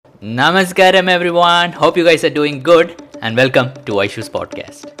Namaskaram everyone. Hope you guys are doing good and welcome to Vaishu's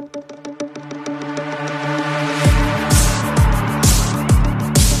podcast.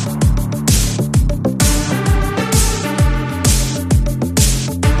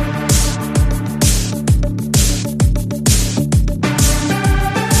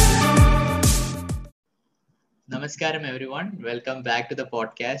 Namaskaram everyone. Welcome back to the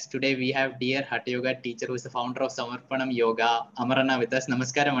podcast. Today we have dear Hatha Yoga teacher who is the founder of Samarpanam Yoga, Amarana with us.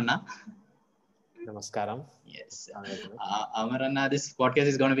 Namaskaram Anna. Namaskaram. Yes. Amarana, this podcast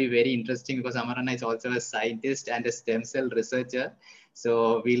is going to be very interesting because Amarana is also a scientist and a stem cell researcher.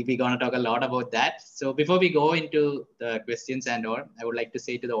 So we'll be going to talk a lot about that. So before we go into the questions and all, I would like to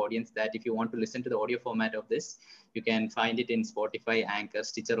say to the audience that if you want to listen to the audio format of this, you can find it in Spotify, Anchor,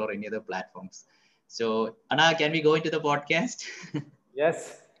 Stitcher, or any other platforms. So Anna, can we go into the podcast?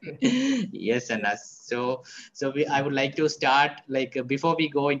 Yes. Yes, Anna. I would like to start before we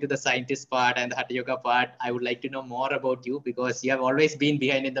go into the scientist part and the Hatha Yoga part, I would like to know more about you because you have always been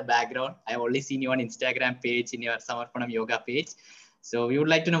behind in the background. I've only seen you on Instagram page, in your Samarpanam Yoga page. So we would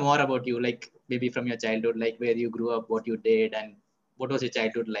like to know more about you, like maybe from your childhood, like where you grew up, what you did, and what was your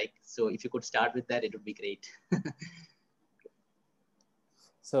childhood like. So if you could start with that, it would be great.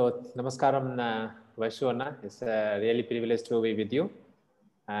 So, Namaskaram, Vaishu Anna. It's a really privilege to be with you.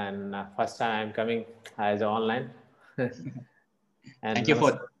 And first time I'm coming as online. And thank you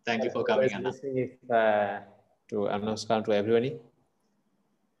for coming, Anna. To Namaskaram to everybody.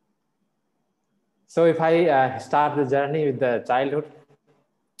 So if I start the journey with the childhood,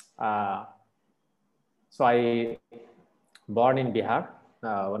 so I born in Bihar,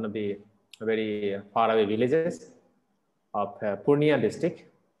 one of the very faraway villages of Purnia district.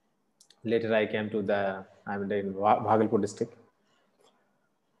 Later I came to I'm in Bhagalpur district.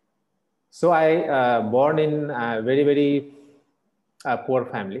 So I born in a very, very poor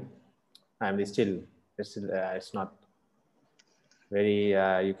family. I'm still it's not very,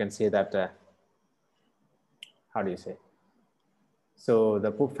 you can say that, how do you say? So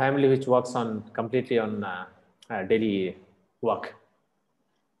the poor family which works on completely on daily work.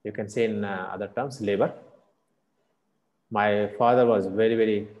 You can say in other terms, labor. My father was very,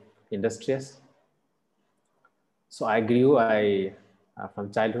 very industrious. So I grew,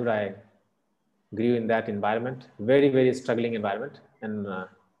 from childhood, I grew in that environment, very, very struggling environment, and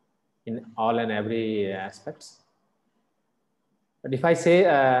in all and every aspects. But if I say,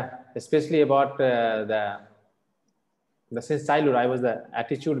 especially about the since childhood, I was the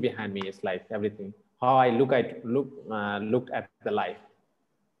attitude behind me. It's like everything, how I looked at the life.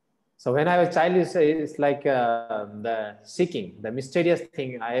 So when I was child, it's like the seeking, the mysterious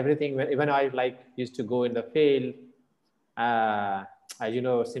thing. Everything, even I used to go in the field, as you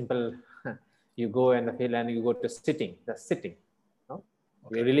know, simple. You go in the field and you go to sitting, just sitting. No?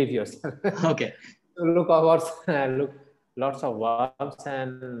 Okay. You relieve yourself. Okay. Look lots of worms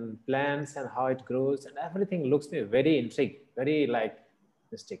and plants and how it grows, and everything looks me very intrigued, very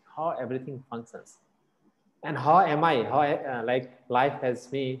mystic. How everything functions. And how am I? How life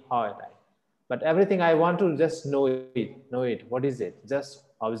has me? How am I? But everything I want to just know it. What is it? Just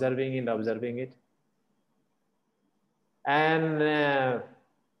observing it. And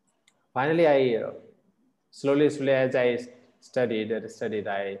finally, I slowly as I studied,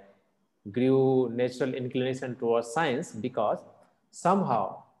 I grew natural inclination towards science because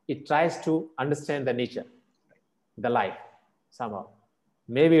somehow it tries to understand the nature, the life somehow.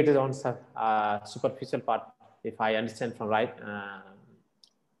 Maybe it is on superficial part. If I understand from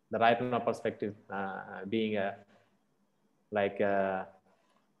the right perspective, being a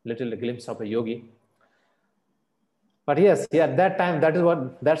little glimpse of a yogi. But yes, at that time,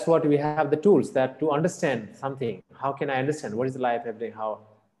 that's what we have the tools that to understand something. How can I understand what is life? Everything,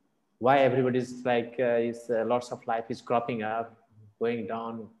 why everybody's lots of life is cropping up, going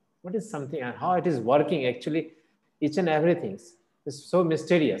down. What is something and how it is working actually? Each and everything is so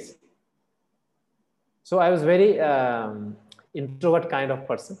mysterious. So I was very introvert kind of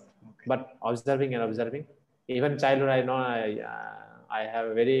person, but observing. Even childhood, I know I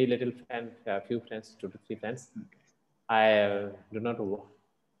have very little friends, few friends, 2 to 3 friends. I do not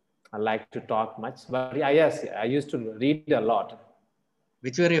like to talk much, but yes, I used to read a lot.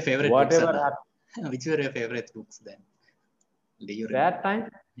 Which were your favorite books? Which were your favorite books then? That time?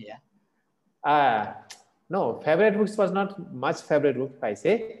 Yeah. No, favorite books was not much favorite book, if I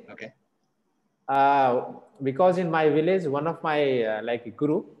say. Okay. Because in my village, one of my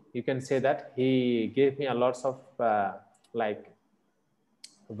guru, you can say that he gave me a lots of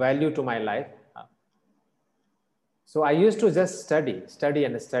value to my life. So I used to just study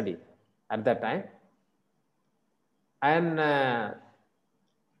at that time. And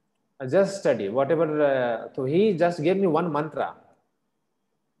just study whatever. So he just gave me one mantra.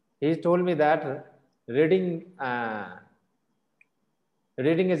 He told me that reading,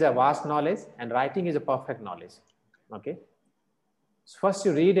 reading is a vast knowledge and writing is a perfect knowledge. Okay. So first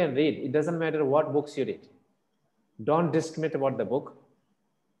you read and read. It doesn't matter what books you read. Don't discriminate about the book.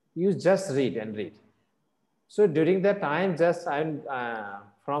 You just read and read. So during that time, just I'm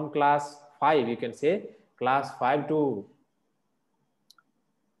from class 5, you can say class 5 to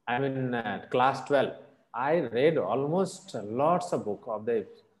class 12. I read almost lots of book of the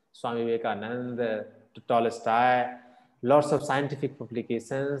Swami Vivekananda, Tolstoy, lots of scientific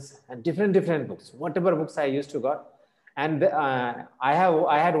publications and different books. Whatever books I used to got, and I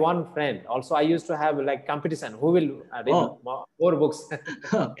had one friend. Also, I used to have like competition who will read more books.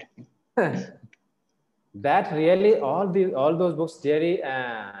 Okay. That really all those books really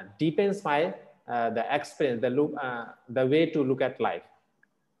deepens my the experience, the way to look at life,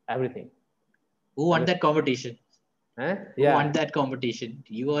 everything. Who won that competition? Yeah. Who won that competition?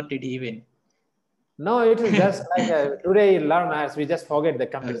 You or did he win? No, it is just like today learn as we just forget the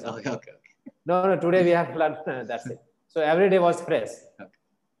competition. Okay. No, today we have learned. That's it. So every day was fresh.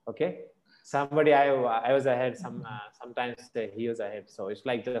 Okay. Somebody I was ahead. Sometimes he was ahead. So it's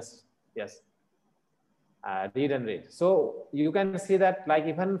like just yes. Read and read. So you can see that like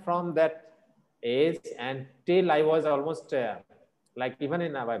even from that age and till I was almost like even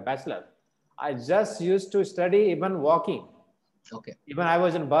in my bachelor, I just used to study even walking. Okay. Even I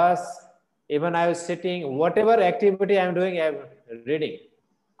was in bus, even I was sitting, whatever activity I'm doing, I'm reading.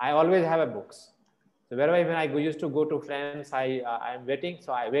 I always have a books. So wherever even I used to go to friends, I'm waiting.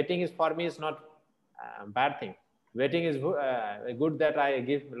 So waiting is for me is not a bad thing. Waiting is good that I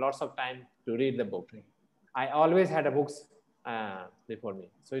give lots of time to read the book. I always had a books before me.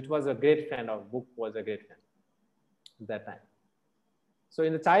 So it was a great friend of book was a great friend at that time. So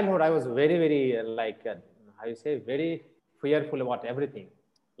in the childhood, I was very like, how you say, very fearful about everything,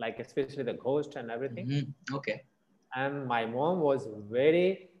 like especially the ghost and everything. Okay. And my mom was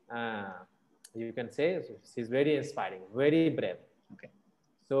very, you can say, she's very inspiring, very brave. Okay.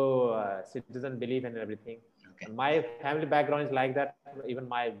 So she doesn't believe in everything. Okay. And my family background is like that. Even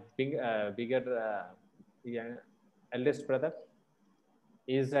my bigger eldest brother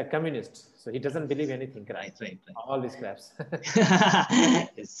is a communist, so he doesn't believe anything. Right. All these craps.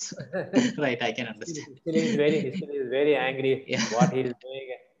 Yes. Right, I can understand. He is very angry. Yeah. What he is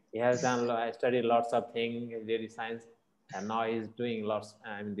doing, he has done. I studied lots of things, daily science, and now he's doing lots.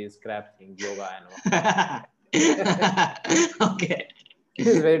 These crap things, yoga and all. Okay.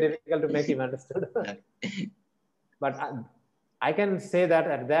 It's very difficult to make him understood. But I can say that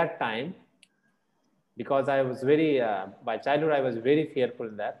at that time, because I was very, by childhood, I was very fearful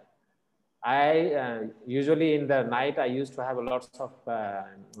in that. I usually in the night, I used to have lots of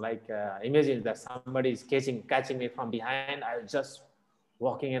images that somebody is catching me from behind. I was just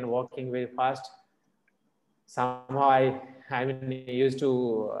walking very fast. Somehow I used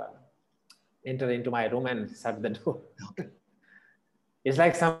to enter into my room and shut the door. Okay. It's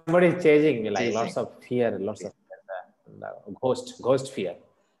like somebody is chasing me, like lots of fear, lots of ghost fear.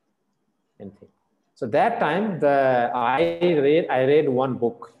 Anything. So that time, I read one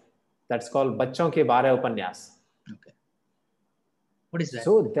book that's called Bachon ke 12 Upanyas. Okay. What is that?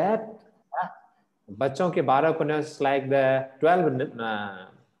 So that Bachon ke 12 Upanyas is like the 12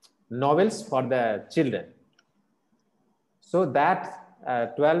 novels for the children. So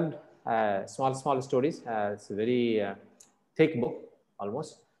that 12 small stories. It's a very thick book,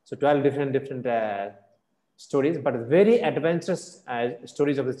 almost. So 12 different stories, but very adventurous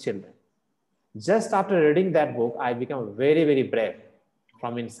stories of the children. Just after reading that book, I became very brave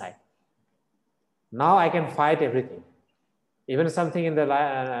from inside. Now I can fight everything. Even something in the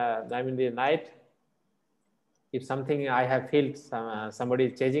the night, if something I have felt somebody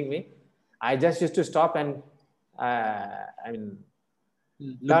is chasing me, I just used to stop and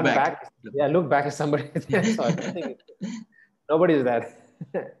look back. Look back at somebody. So nobody is there.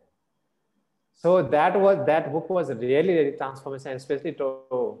 So that book was really transformation, especially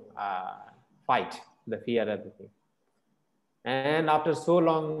to fight the fear, everything. And after so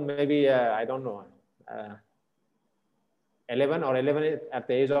long, maybe I don't know, 11 at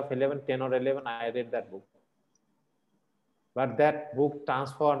the age of 11, 10 or 11, I read that book. But that book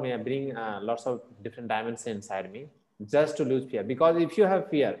transformed me and bring lots of different dimensions inside me, just to lose fear. Because if you have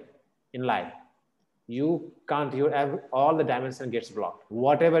fear in life, you can't. All the dimension gets blocked.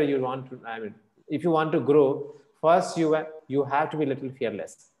 Whatever you want to, if you want to grow, first you have to be a little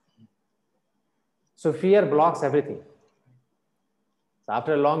fearless. So fear blocks everything. So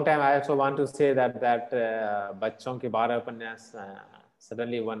after a long time, I also want to say that Bachon ke 12 Upanyas,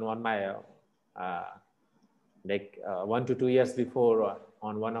 suddenly one my like 1 to 2 years before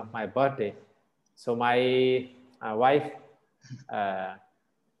on one of my birthday. So my wife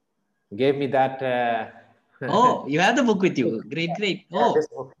gave me that. Oh, you have the book with you. Great, great. Oh, this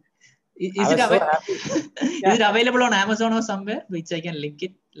book. is I it was so happy. is it available on Amazon or somewhere which I can link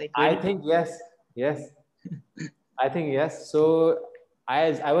it? Like, I think yes, yes. I think yes. So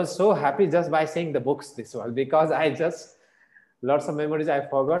I was so happy just by seeing the books this one, because I just lots of memories I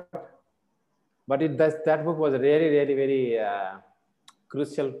forgot. But that book was really, really, very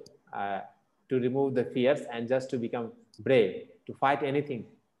crucial to remove the fears and just to become brave, to fight anything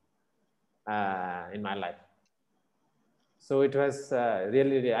in my life. So it was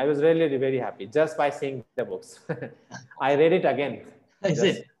really, I was really very happy just by seeing the books. I read it again. Is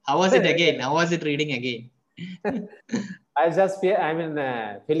it? How was it again? How was it reading again? I just feel, I mean,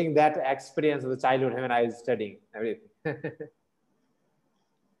 feeling that experience of the childhood when I was studying everything.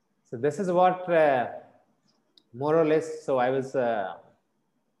 So this is what more or less. So I was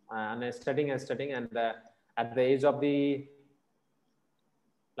studying and studying, and at the age of the,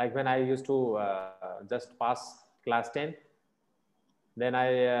 like when I used to just pass class 10, then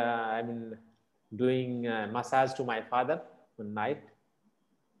I mean doing massage to my father one night.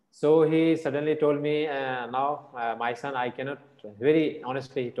 So he suddenly told me, now my son, I cannot, very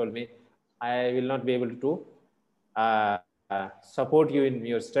honestly he told me, I will not be able to support you in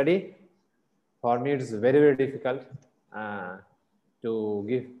your study. For me it's very, very difficult to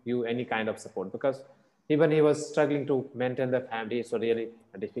give you any kind of support, because even he was struggling to maintain the family, so really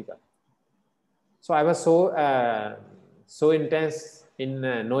difficult. So I was so intense in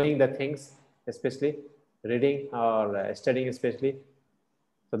knowing the things, especially reading or studying especially.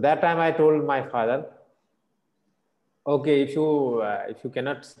 So that time I told my father, okay, if you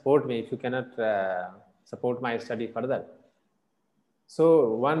cannot support me, if you cannot support my study further,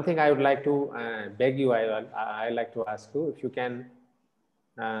 so one thing I would like to beg you, I like to ask you, if you can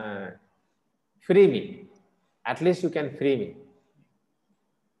free me, at least you can free me.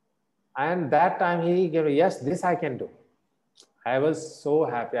 And that time he gave me, yes, this I can do. I was so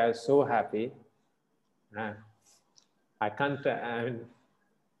happy. I was so happy. I can't, I mean,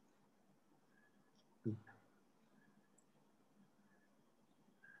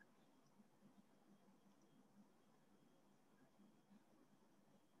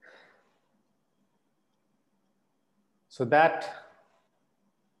 so that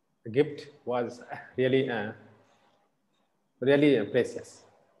gift was really, really precious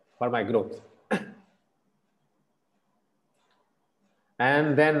for my growth.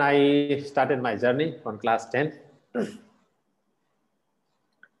 And then I started my journey from class 10,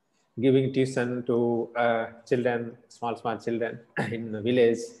 giving tuition to children, small children in the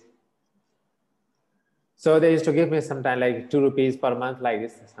village. So they used to give me sometime like 2 rupees per month like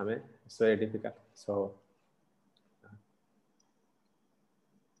this. I mean, it's very difficult. So,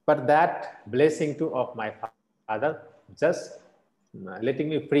 but that blessing too of my father, just letting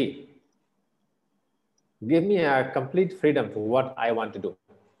me free, give me a complete freedom to what I want to do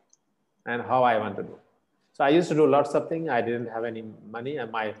and how I want to do. So I used to do lots of things. I didn't have any money,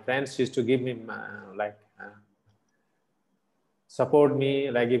 and my friends used to give me support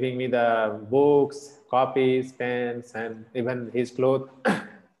me, like giving me the books, copies, pens, and even his clothes.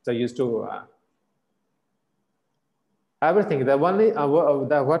 So I used to everything. The only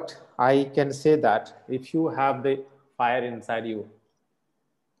the what I can say that if you have the fire inside you,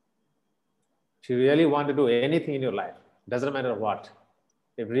 if you really want to do anything in your life, doesn't matter what,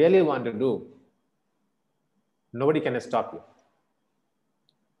 if you really want to do, nobody can stop you.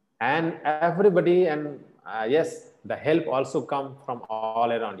 And everybody, and yes, the help also come from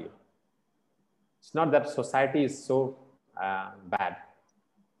all around you. It's not that society is so bad.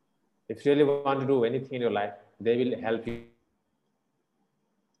 If you really want to do anything in your life, they will help you.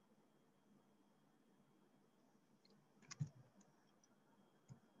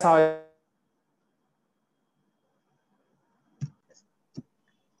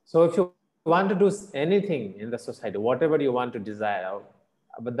 So if you want to do anything in the society, whatever you want to desire,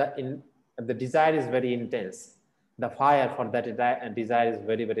 but the desire is very intense. The fire for that desire is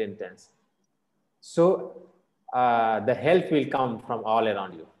very, very intense. So the help will come from all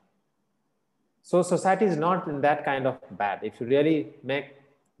around you. So society is not in that kind of bad. If you really make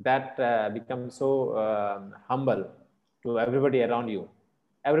that become so humble to everybody around you,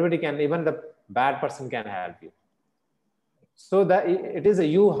 everybody can, even the bad person can help you. So that it is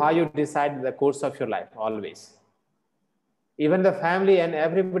you how you decide the course of your life always. Even the family and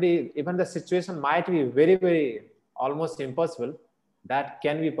everybody, even the situation might be very, very almost impossible. That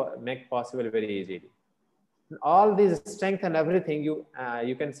can be make possible very easily. all this strength and everything, you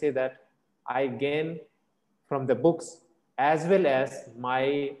can say that I gain from the books as well as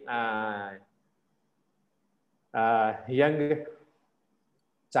my young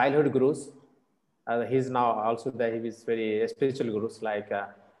childhood gurus. He's now also that he is very spiritual gurus. Like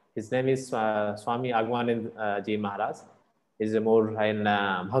his name is Swami Agwanand Ji Maharaj. He's more in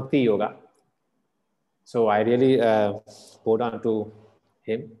Bhakti Yoga. So I really hold on to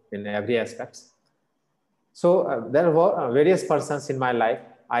him in every aspect. So there were various persons in my life.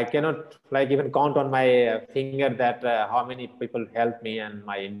 I cannot like even count on my finger that how many people helped me and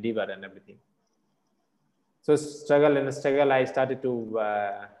my endeavor and everything. So struggle and struggle, I started to,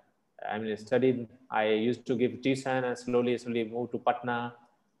 studied. I used to give tuition and slowly moved to Patna.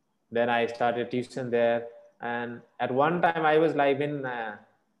 Then I started tuition there. And at one time I was like in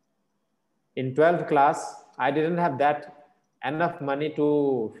 12th class, I didn't have that enough money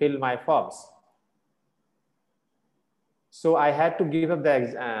to fill my forms. So I had to give up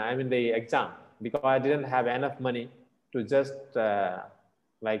the exam because I didn't have enough money to just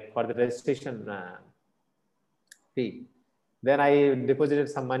like for the registration fee. Then I deposited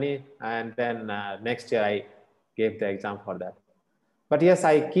some money, and then next year I gave the exam for that. But yes,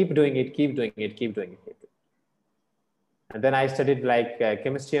 I keep doing it. And then I studied like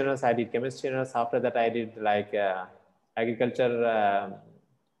chemistry honors. I did chemistry honors. After that, I did like agriculture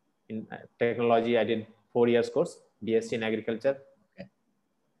in technology. I did 4 years course, BSc in agriculture. Okay.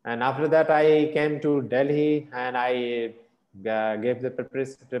 And after that, I came to Delhi and I gave the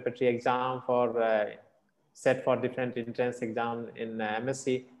preparatory exam for set for different entrance exam in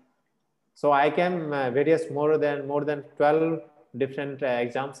MSc. So I came various more than 12 different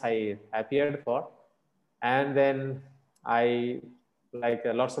exams I appeared for, and then I like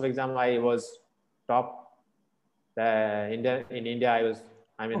lots of exams I was top. In India I was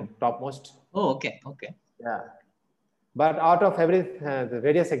topmost. Oh, okay. Yeah, but out of the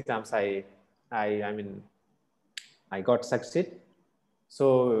various exams I got succeed.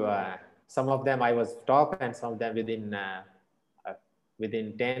 So some of them I was top, and some of them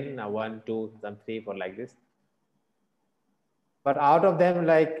within 10, 1, 2, some 3, 4 like this. But out of them,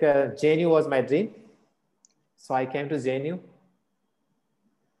 like JNU was my dream. So I came to JNU,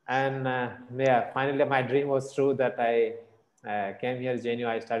 and yeah, finally my dream was true that I came here to JNU.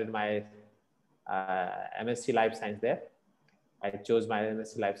 I started my MSc Life Science there. I chose my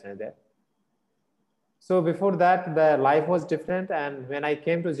MSc Life Science there. So before that, the life was different, and when I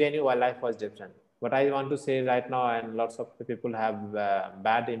came to JNU, my life was different. What I want to say right now, and lots of people have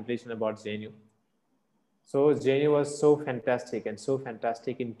bad impression about JNU. So JNU was so fantastic in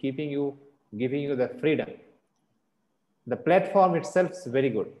giving you the freedom. The platform itself is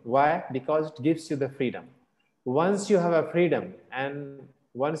very good. Why? Because it gives you the freedom. Once you have a freedom, and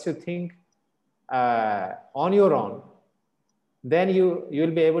once you think on your own, then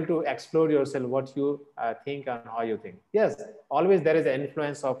you'll be able to explore yourself, what you think and how you think. Yes, always there is an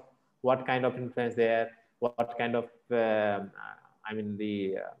influence of what kind of influence there, what kind of the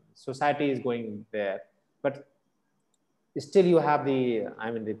society is going there, but still you have the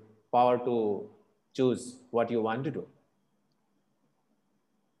power to choose what you want to do.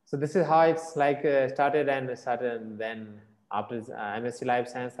 So this is how it's like started, and then after MSc Life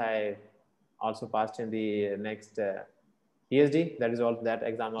Science, I also passed in the next PhD. That is all that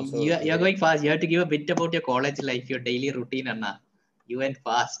exam also. You're going fast. You have to give a bit about your college life, your daily routine, Anna. You went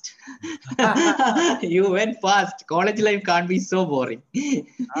fast. You went fast. College life can't be so boring.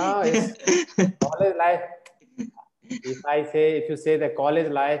 Oh, yes. College life. If you say the college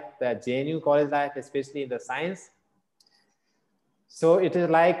life, the JNU college life, especially in the science, so it is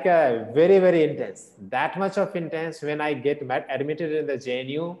like very, very intense. That much of intense when I get admitted in the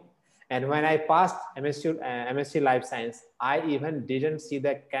JNU. And when I passed MSc Life Science, I even didn't see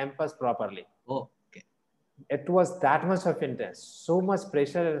the campus properly. Oh, okay. It was that much of intense, so much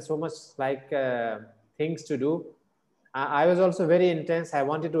pressure and so much like things to do. I was also very intense. I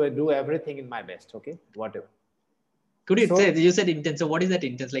wanted to do everything in my best. Okay, whatever. Could you say, you said intense? So what is that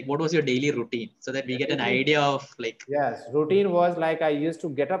intense? Like, what was your daily routine, so that we get an idea of like? Yes, routine was like I used to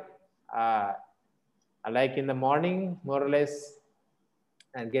get up like in the morning, more or less,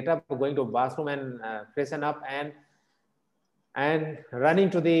 and get up, going to bathroom and freshen up, and running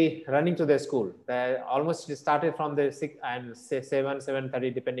to the school. Almost started from the 6 and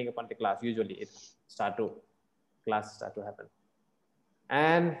 7:30, depending upon the class. Usually class start to happen.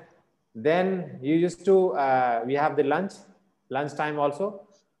 And then you used to we have the lunch time also,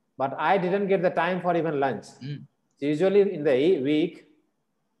 but I didn't get the time for even lunch. So usually in the week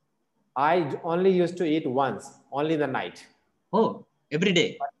I only used to eat once, only the night. Oh, every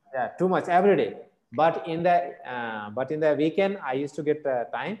day? But, yeah, too much every day. But in the weekend, I used to get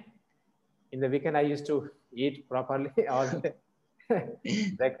time. In the weekend, I used to eat properly, all the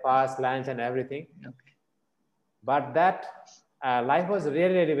breakfast, lunch, and everything. Okay. But that life was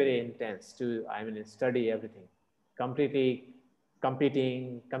really, really very intense to, study everything. Completely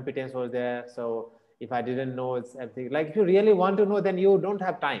competing, competence was there. So if I didn't know it's everything, like if you really want to know, then you don't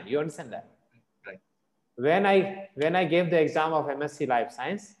have time. You understand that? Right. When I gave the exam of MSc Life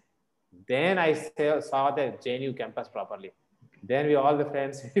Science, then I saw the JNU campus properly. Then we all the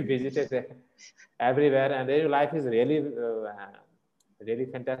friends we visited everywhere, and their life is really really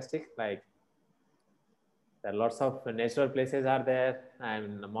fantastic. Like there are lots of natural places are there,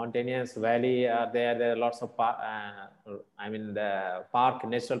 and mountainous valley are there. There are lots of the park,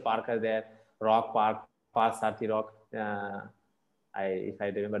 natural park are there, rock park, Parsati Rock. If I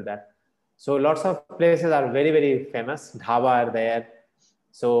remember that. So lots of places are very, very famous. Dhaba are there.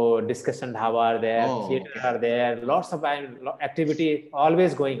 So discussion dhaba are there, theater Okay. are there. Lots of activity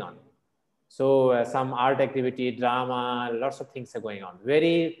always going on. So some art activity, drama, lots of things are going on.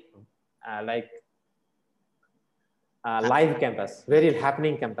 Very live campus, very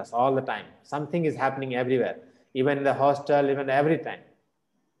happening campus all the time. Something is happening everywhere, even in the hostel, even every time.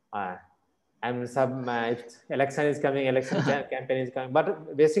 And some if election is coming, election campaign is coming.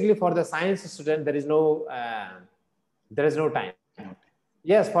 But basically, for the science student, there is no time.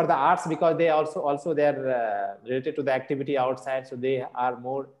 Yes, for the arts, because they also they are related to the activity outside, so they are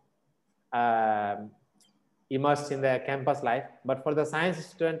more immersed in the campus life. But for the science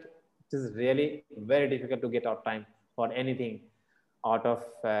student, it is really very difficult to get out time for anything out of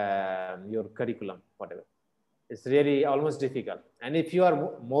your curriculum, whatever. It's really almost difficult. And if you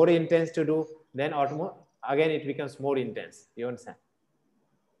are more intense to do, then again it becomes more intense. You understand?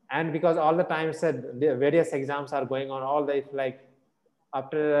 And because all the time said the various exams are going on, all the like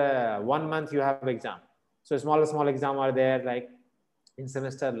after 1 month you have exam. So small exam are there, like in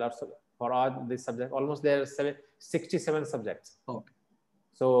semester lots of, for all this subject, almost there are 67 subjects. Okay.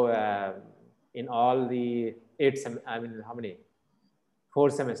 So in all the how many? 4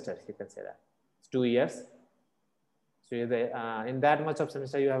 semesters, you can say that. It's 2 years. So in that much of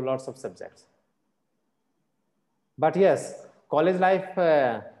semester, you have lots of subjects. But yes, college life,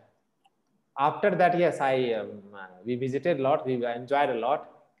 after that, yes, we visited a lot, we enjoyed a lot.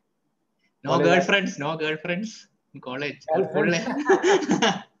 No girlfriends, no girlfriends in college. Girlfriends.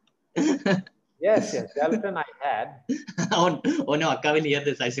 Yes, girlfriend I had. Oh no, Akka will hear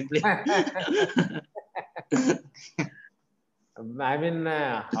this. I simply. How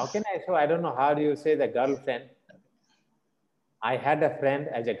can I show? I don't know how do you say the girlfriend. I had a friend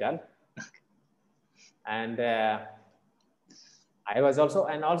as a girl, and I was also,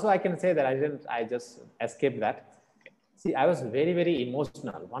 and also I can say that I just escaped that. See, I was very, very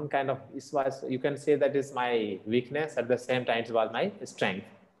emotional. One kind of, you can say that is my weakness. At the same time, it was my strength.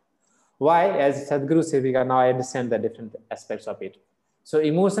 Why? As Sadhguru said, now I understand the different aspects of it. So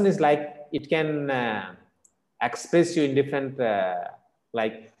emotion is like, it can express you in different,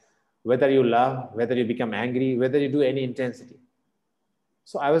 like whether you love, whether you become angry, whether you do any intensity.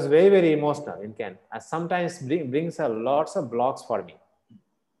 So I was very, very emotional in Ken. Sometimes brings lots of blocks for me.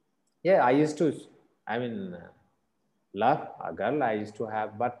 Yeah, I used to, love a girl I used to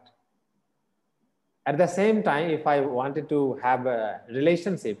have, but at the same time, if I wanted to have a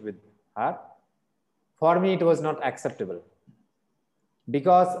relationship with her, for me, it was not acceptable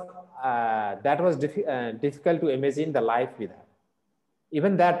because that was difficult to imagine the life with her,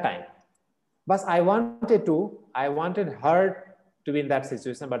 even that time. But I wanted her to be in that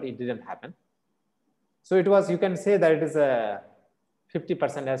situation, but it didn't happen. So it was, you can say that it is a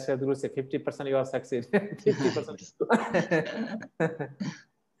 50%, as Sadhguru said, 50% you are succeed, 50%.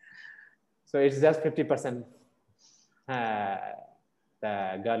 So it's just 50%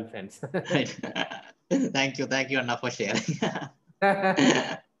 the girlfriends. Thank you, Anna, for sharing.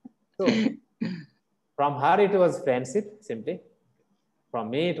 So from her it was friendship simply. From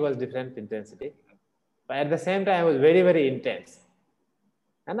me it was different intensity. But at the same time I was very, very intense.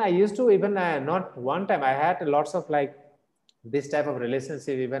 And I used to even not one time, I had lots of like this type of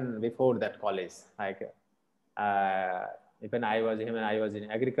relationship even before that college. Like even I was in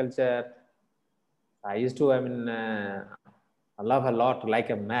agriculture. I used to, I love her a lot, like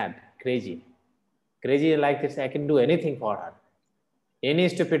a mad, crazy like this. I can do anything for her, any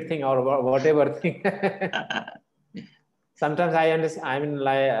stupid thing or whatever thing. Sometimes I understand.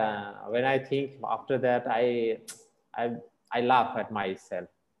 When I think after that, I laugh at myself.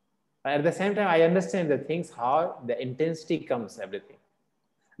 But at the same time, I understand the things, how the intensity comes, everything.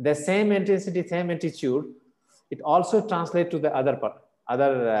 The same intensity, same attitude, it also translates to the other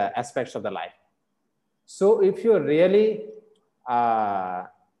aspects of the life. So if you really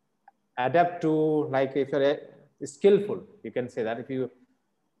adapt to, like if you're skillful, you can say that, if you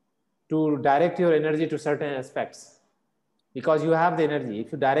to direct your energy to certain aspects, because you have the energy,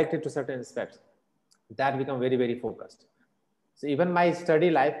 if you direct it to certain aspects, that become very, very focused. So even my study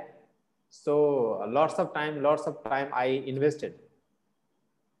life, so lots of time I invested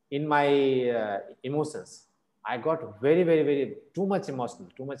in my emotions. I got very, very, very too much emotional.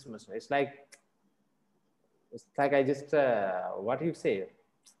 It's like I just what do you say,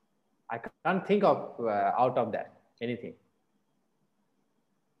 I can't think of out of that anything.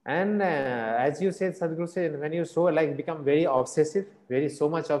 And as you said, Sadhguru said, when you so like become very obsessive, very so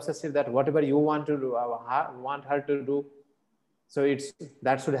much obsessive that whatever you want to do, want her to do, so it's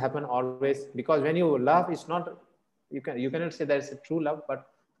that should happen always. Because when you love, it's not, you cannot say that it's a true love, but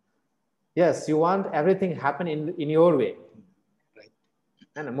yes, you want everything happen in your way, Right.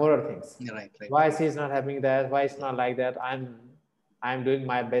 and more things. Right. Why she's not having that? Why it's not like that? I'm doing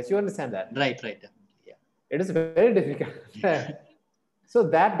my best. You understand that? Right. Yeah. It is very difficult. So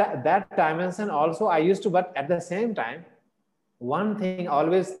that dimension also I used to, but at the same time, one thing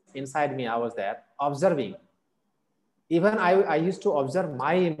always inside me, I was there observing. Even I used to observe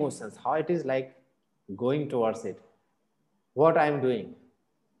my emotions, how it is like going towards it, what I'm doing.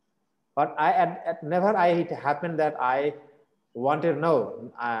 But never it happened that I wanted, no,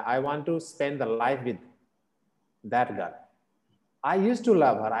 I want to spend the life with that girl. I used to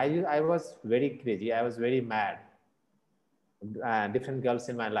love her. I was very crazy. I was very mad. Different girls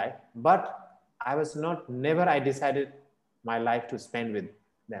in my life, but I was not, never I decided my life to spend with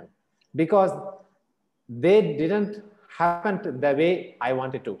them, because they didn't happen the way I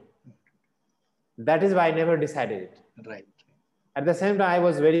wanted to. That is why I never decided it. Right. At the same time, I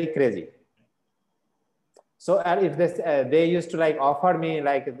was very crazy. So if they used to like offer me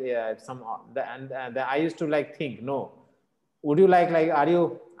like I used to like think, no, would you like are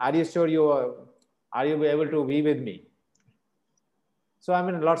you sure are you able to be with me? So I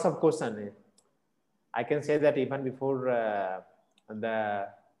mean, lots of questions. I can say that even before the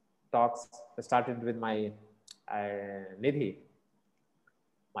talks started with my Nidhi,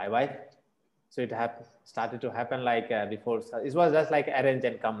 my wife, so it started to happen like before. It was just like arrange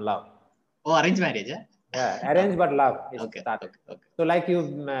and come love. Oh, arranged marriage, eh? Yeah, arrange but love. Okay. Started. Okay. So like you,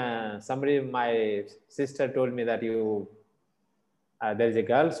 my sister told me that you, there is a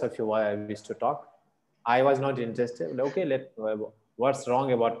girl, so if you wish to talk, I was not interested. Okay, what's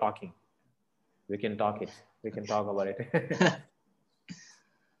wrong about talking? We can talk it. We can talk about it.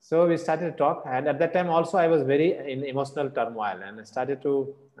 So we started to talk, and at that time also I was very in emotional turmoil, and I started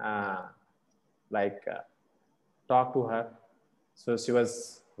to talk to her. So she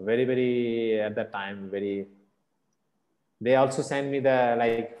was very, very at that time very. They also sent me the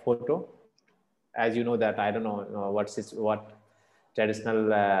like photo, as you know that I don't know what traditional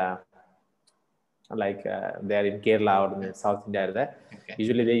they are in Kerala or in South India there. Okay.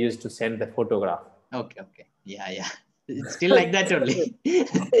 Usually they used to send the photograph. Okay. Yeah. It's still like that only. They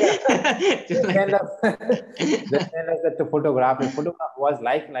send us the photograph. The photograph was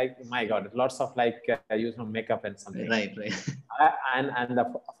like my God, lots of use of makeup and something. Right.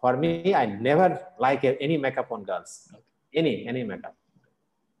 For me, I never like any makeup on girls. Okay. Any makeup,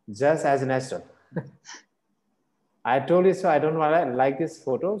 just as natural. I told you, so I don't want to like this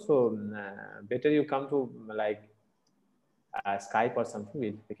photo. So better you come to Skype or something.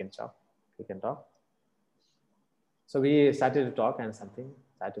 We can talk. We can talk. So we started to talk and something.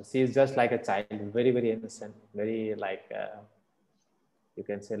 She is just like a child, very, very innocent, very you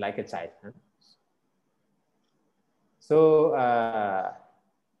can say like a child. Huh? So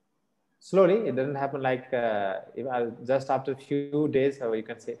slowly, it doesn't happen just after a few days, or you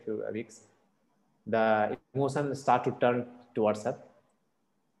can say a few weeks, the emotions start to turn towards her.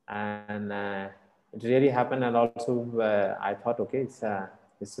 And it really happened. And also I thought, okay, it's a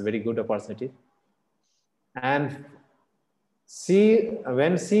very good opportunity. And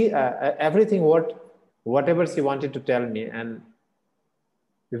when she everything whatever she wanted to tell me, and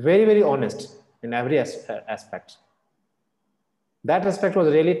very, very honest in every aspect. That aspect was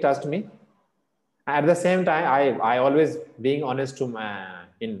really touched me. At the same time, I always being honest to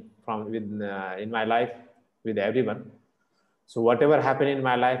in my life with everyone. So whatever happened in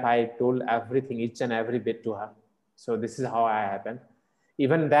my life, I told everything, each and every bit to her. So this is how I happened.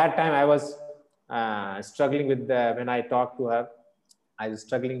 Even that time, I was struggling with when I talked to her, I was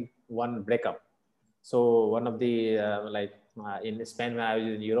struggling one breakup. So one of the in Spain when I was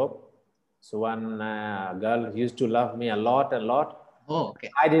in Europe, so one girl used to love me a lot. Oh, okay.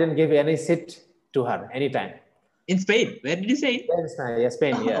 I didn't give any shit to her anytime. In Spain. Where did you say it? Yes,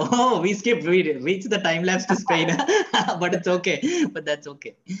 Spain, yeah. Oh, we skipped. We reached the time lapse to Spain, but it's okay. But that's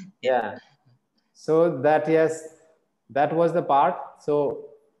okay. Yeah. So that, yes, that was the part. So,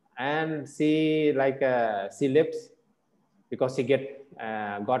 and she left because she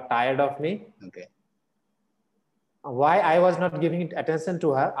got tired of me. Okay. Why I was not giving attention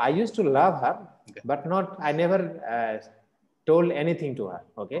to her? I used to love her, Okay. but I never told anything to her.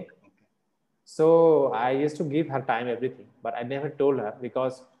 Okay. Okay. So I used to give her time, everything, but I never told her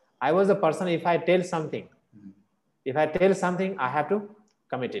because I was a person. If I tell something, I have to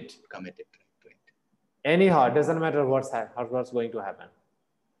commit it. Commit it. Right. Anyhow, it doesn't matter what's going to happen.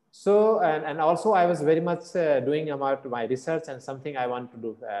 So, and also I was very much doing about my research and something I want to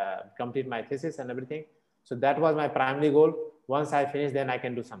do, complete my thesis and everything. So that was my primary goal. Once I finish, then I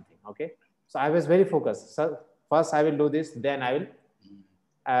can do something. Okay. So I was very focused. So first I will do this, then I will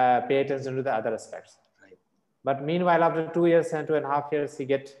pay attention to the other aspects. Right. But meanwhile, after 2 years and 2.5 years,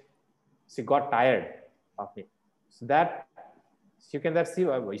 she got tired of me. So that you can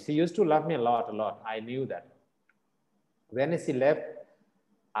she used to love me a lot. I knew that. When she left,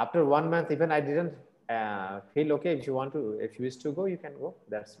 after 1 month, even I didn't feel okay. If you wish to go, you can go.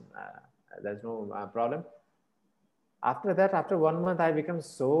 There's no problem. After that, after 1 month, I became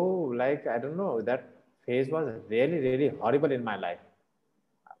so I don't know, that phase was really, really horrible in my life.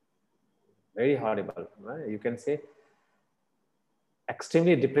 Very horrible. You can say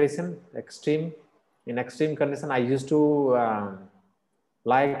extremely depression, in extreme condition. I used to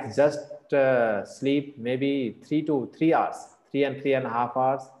just sleep maybe 3 hours, 3.5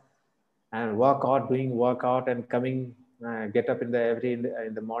 hours, and doing workout and coming, get up in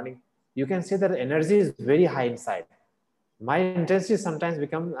the morning. You can say that energy is very high inside. My intensity sometimes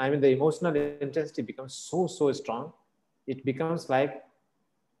the emotional intensity becomes so strong. It becomes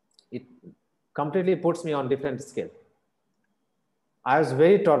it completely puts me on different scale. I was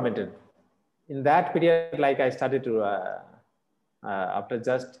very tormented in that period. I started to after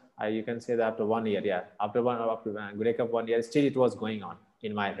you can say that after 1 year, after breakup 1 year, still it was going on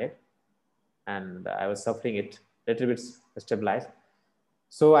in my head, and I was suffering it little bit stabilized.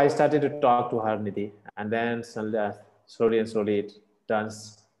 So I started to talk to her, Nidhi, and then slowly it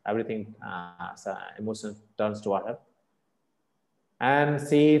turns everything. Emotion turns toward her, and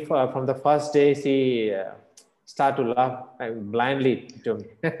she from the first day she start to love blindly to me.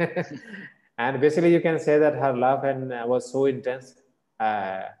 And basically, you can say that her love was so intense.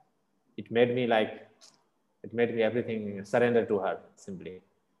 It made me everything surrender to her,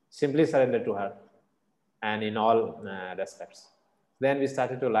 simply surrender to her, and in all respects. Then we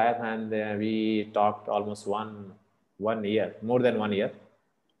started to laugh, and we talked almost 1 year, more than 1 year.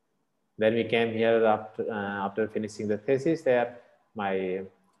 Then we came here after finishing the thesis there, my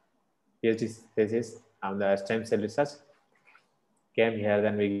PhD thesis on the stem cell research. Came here,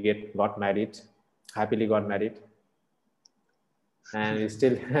 then we got married, happily got married, and we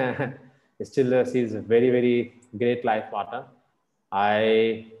still she's a very, very great life partner.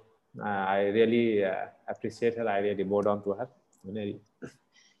 I really appreciate her. I really bow down to her,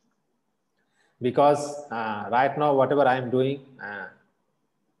 because right now whatever I am doing,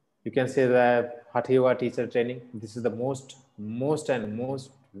 you can say that Hatha Yoga teacher training. This is the most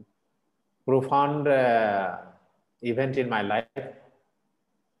profound event in my life,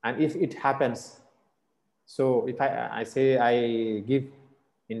 and if it happens, so if I say I give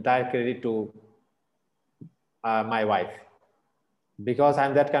entire credit to my wife, because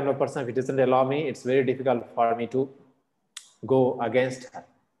I'm that kind of person. If it doesn't allow me, it's very difficult for me to go against her,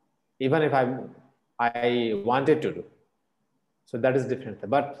 even if I wanted to do. So that is different.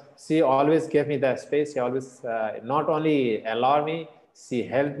 But she always gave me the space. She always not only allowed me, she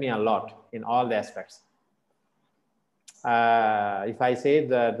helped me a lot in all the aspects. If I say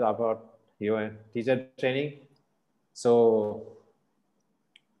that about your teacher training, so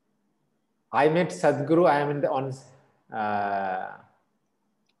I met Sadhguru. I am on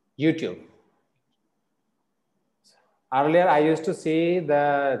YouTube. Earlier, I used to see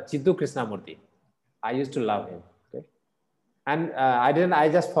the Jiddu Krishnamurti. I used to love him. Okay, and I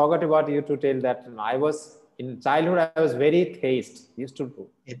just forgot about you to tell that I was in childhood. I was very theist. Used to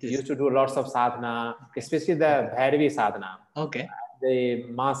do lots of sadhana, especially the Bhairavi sadhana. Okay. The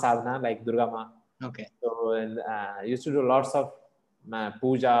Ma sadhana, like Durga Ma. Okay. So used to do lots of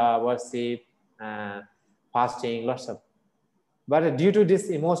puja, worship, fasting, lots of. But due to this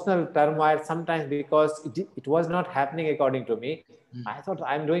emotional turmoil, sometimes because it was not happening according to me, I thought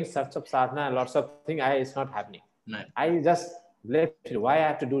I'm doing such of sadhana, lots of things, it's not happening. Right. I just left it. Why I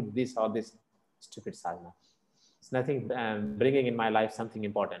have to do all this stupid sadhana? It's nothing bringing in my life something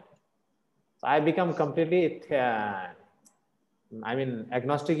important. So I become completely, I mean,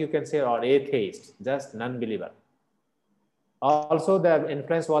 agnostic, you can say, or atheist, just non-believer. Also, the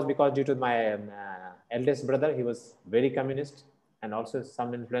influence was because due to my eldest brother, he was very communist, and also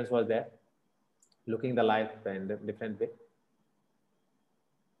some influence was there, looking the life in a different way.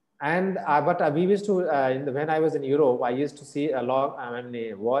 And but we used to when I was in Europe, I used to see a lot. I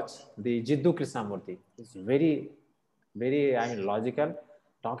mean, watch the Jiddu Krishnamurti. It's very I mean logical,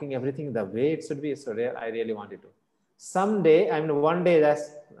 talking everything the way it should be. So I really wanted to. Someday, I mean, one day, that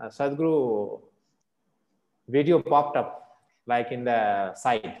Sadhguru video popped up like in the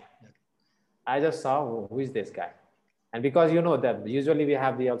side. I just saw who is this guy, and because you know that usually we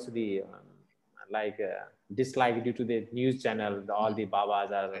have the also the like dislike due to the news channel, all the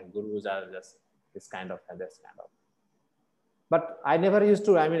babas are gurus are just this kind of. But I never used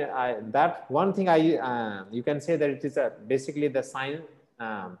to. I mean, that one thing you can say that it is basically the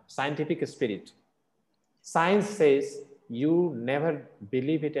scientific spirit. Science says you never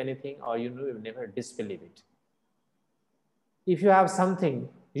believe it anything or you never disbelieve it. If you have something,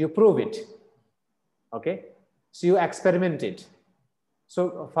 you prove it. Okay, so you experiment it.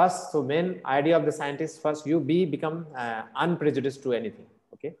 So first, so main idea of the scientist, first you become unprejudiced to anything.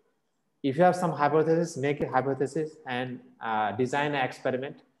 Okay, if you have some hypothesis, make a hypothesis and design an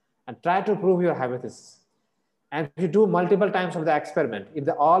experiment and try to prove your hypothesis. And if you do multiple times of the experiment, if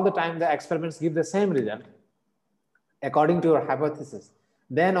all the time the experiments give the same result according to your hypothesis,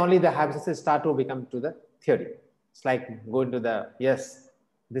 then only the hypothesis start to become to the theory. It's like going to the, yes,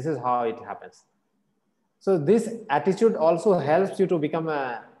 this is how it happens. So this attitude also helps you to become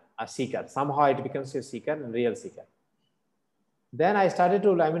a seeker. Somehow it becomes a seeker, a real seeker. Then I started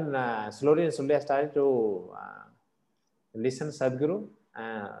to, I mean, slowly and slowly I started to listen Sadhguru.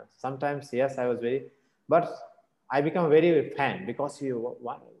 Sometimes, yes, I was very, but I become very fan because he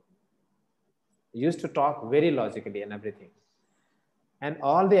used to talk very logically and everything. And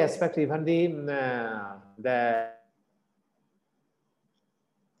all the aspects, even the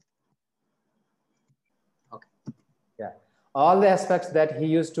yeah, all the aspects that he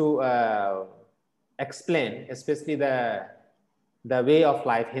used to explain, especially the way of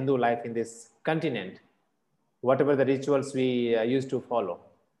life, Hindu life in this continent, whatever the rituals we used to follow,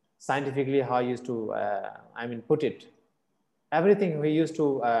 scientifically how I used to, I mean, put it, everything we used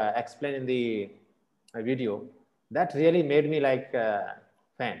to explain in the video, that really made me like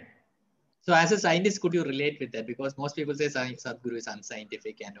fan. So as a scientist, could you relate with that? Because most people say Sadhguru is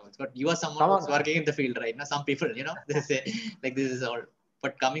unscientific and all. But you are someone who's working in the field right now. Some people, you know, they say like this is all.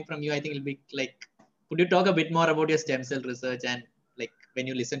 But coming from you, I think it'll be like, could you talk a bit more about your stem cell research and like when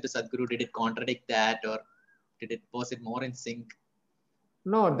you listen to Sadhguru, did it contradict that or was it more in sync?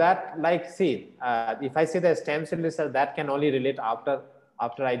 No, that like, see, if I say the stem cell research, that can only relate after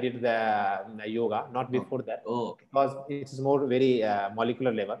I did the yoga, not before that. Oh, okay. Because it is more very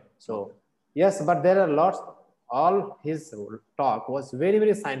molecular level. So yes, but there are lots. All his talk was very,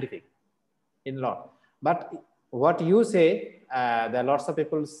 very scientific in lot. But what you say, there are lots of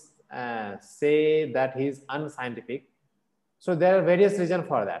people say that he is unscientific. So there are various reasons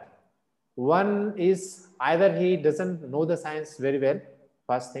for that. One is either he doesn't know the science very well,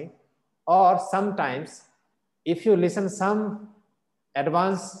 first thing, or sometimes if you listen some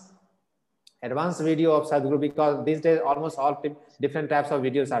advanced video of Sadhguru, because these days almost all different types of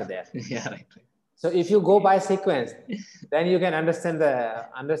videos are there. Yeah, right. So if you go by sequence, then you can understand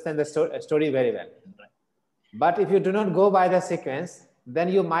the story very well. Right. But if you do not go by the sequence, then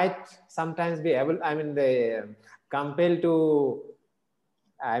you might sometimes be able, I mean, compelled to,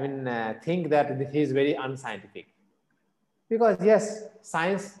 I mean, think that he is very unscientific. Because yes,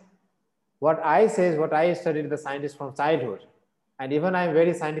 science, what I say is what I studied the scientist from childhood, and even I'm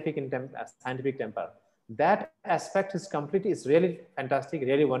very scientific in scientific temper. That aspect is completely, is really fantastic,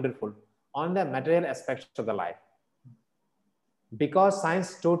 really wonderful on the material aspects of the life. Because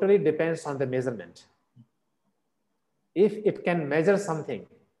science totally depends on the measurement. If it can measure something,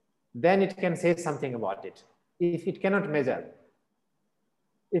 then it can say something about it. If it cannot measure,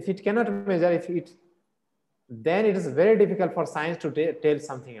 then it is very difficult for science to tell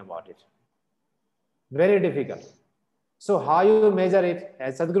something about it. Very difficult. So how you measure it,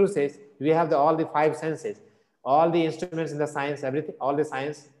 as Sadhguru says, we have all the 5 senses, all the instruments in the science, everything, all the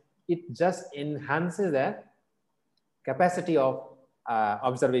science, it just enhances the capacity of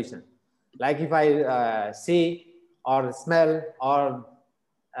observation. Like if I see or smell or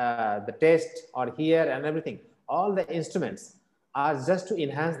the taste or hear and everything, all the instruments are just to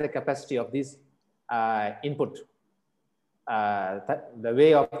enhance the capacity of this input, the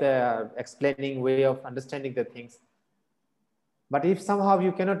way of the explaining, way of understanding the things. But if somehow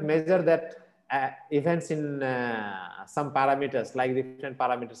you cannot measure that events in some parameters, like different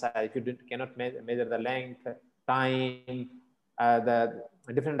parameters. If you cannot measure the length, time, the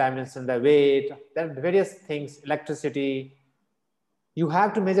different dimensions, the weight, there are various things, electricity. You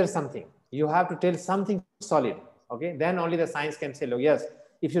have to measure something. You have to tell something solid. Okay, then only the science can say, look, yes,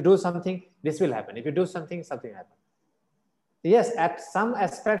 if you do something, this will happen. If you do something, something happens. Yes, at some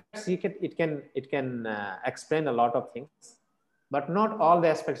aspects, it can explain a lot of things, but not all the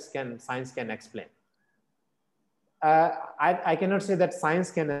aspects science can explain. I cannot say that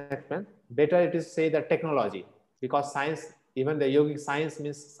science can explain. Better it is to say that technology, because science, even the yogic science,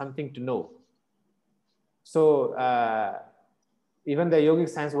 means something to know. So even the yogic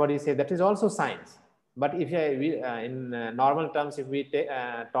science, what you say, that is also science. But if in normal terms, if we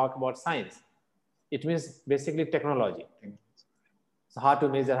talk about science, it means basically technology. So how to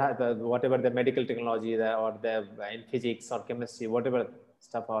measure whatever the medical technology or in physics or chemistry, whatever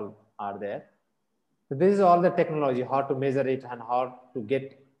stuff all are there. So this is all the technology, how to measure it and how to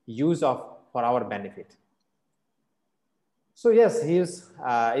get use of for our benefit. So yes,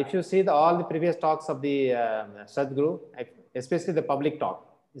 if you see all the previous talks of the Sadhguru, especially the public talk,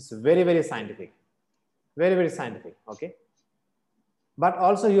 it's very, very scientific, very, very scientific. Okay. But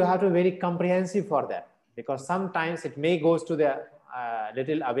also you have to be very comprehensive for that, because sometimes it may goes to the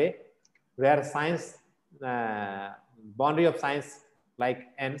little away where science, boundary of science like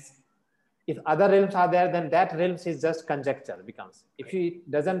ends. If other realms are there, then that realms is just conjecture becomes. If it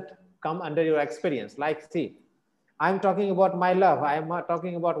doesn't come under your experience, like see, I'm talking about my love, I'm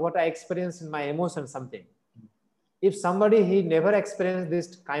talking about what I experience in my emotion, something. If somebody, he never experienced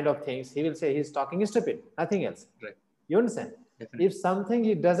this kind of things, he will say he's talking stupid, nothing else. Right. You understand? Definitely. If something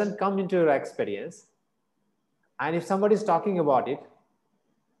it doesn't come into your experience, and if somebody is talking about it,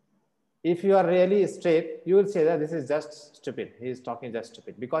 if you are really straight, you will say that this is just stupid. He is talking just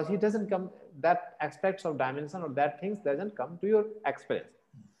stupid, because he doesn't come, that aspects of dimension or that things doesn't come to your experience.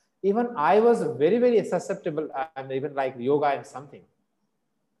 Even I was very, very susceptible, and even like yoga and something.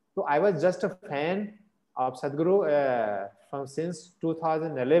 So I was just a fan of Sadhguru from since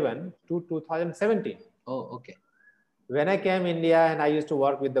 2011 to 2017. Oh, okay. When I came India, and I used to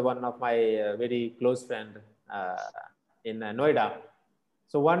work with one of my very close friend in Noida.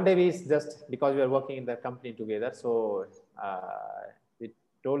 So one day we just, because we are working in the company together, so we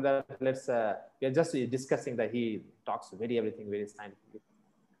told that we are just discussing that he talks everything very scientifically.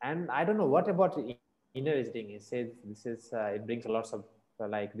 And I don't know what about inner editing. He says this is it brings lots of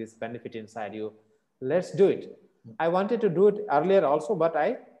like this benefit inside you. Let's do it. I wanted to do it earlier also, but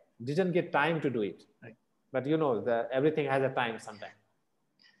I didn't get time to do it. Right. But you know, everything has a time sometime.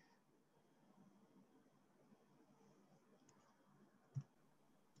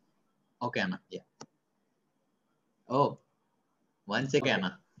 Okay, Anna. Yeah. Oh, one second, Okay.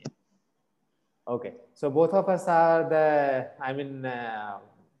 Anna. Yeah. Okay. So both of us are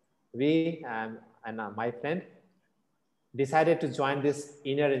we and my friend decided to join this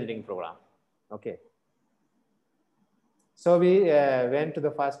inner engineering program. Okay. So we went to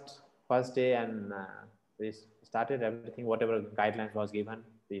the first day, and we started everything, whatever guidelines was given,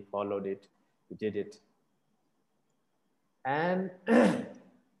 we followed it, we did it. And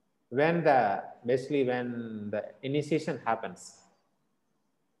when the initiation happens,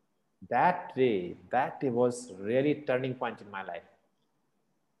 that day was really turning point in my life.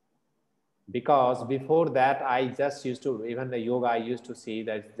 Because before that, I just used to, even the yoga, I used to see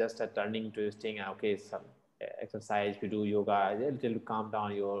that it's just a turning, twisting. Okay, some exercise, we do yoga, it will calm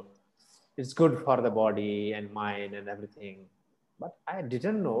down it's good for the body and mind and everything. But I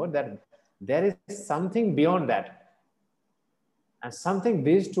didn't know that there is something beyond that. And something,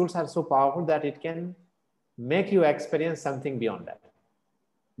 these tools are so powerful that it can make you experience something beyond that,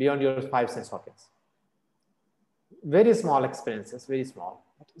 beyond your 5 sense organs. Very small experiences, very small.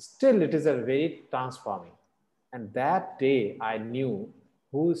 But still, it is a very transforming. And that day, I knew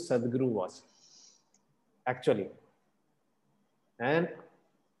who Sadhguru was, actually. And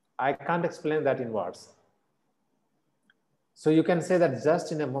I can't explain that in words. So you can say that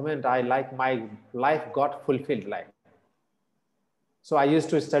just in a moment, my life got fulfilled. So I used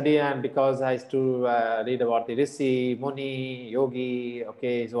to study, and because I used to read about the Rishi, Muni, Yogi,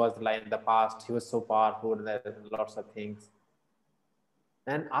 okay, he was like in the past, he was so powerful, and there are lots of things.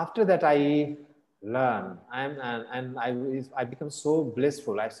 And after that, I learned, and I become so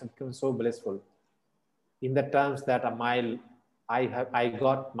blissful. I become so blissful in the terms that I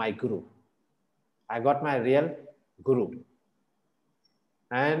got my guru. I got my real guru.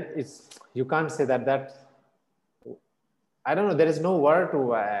 And you can't say that I don't know, there is no word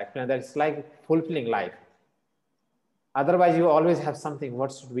to explain that. It's like fulfilling life. Otherwise, you always have something.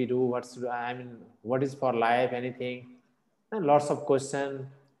 What should we do? What should I mean? What is for life? Anything? And lots of questions.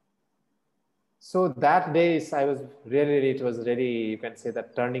 So that days, I was really, it was really, you can say, the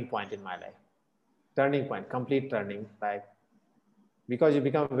turning point in my life. Turning point, complete turning, like, because you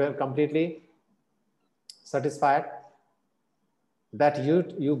become completely satisfied that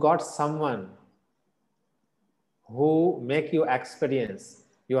you got someone who make you experience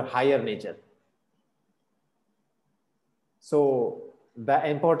your higher nature. So the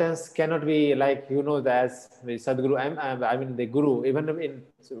importance cannot be like, you know, as the Sadhguru, I mean the Guru, even in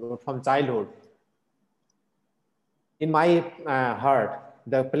from childhood. In my heart,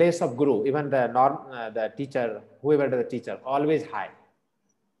 the place of Guru, even the teacher, whoever the teacher, always high,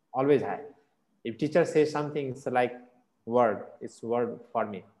 always high. If teacher says something, it's like word, it's word for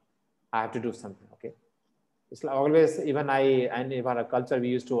me. I have to do something, okay? It's like always, even and in our culture, we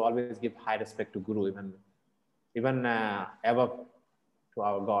used to always give high respect to Guru, even above to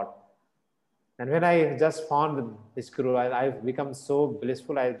our God. And when I just found this Guru, I've become so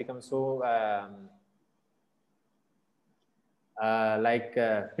blissful. I've become so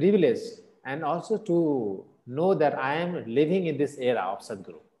privileged, and also to know that I am living in this era of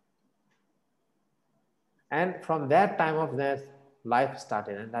Sadhguru. And from that time of that, life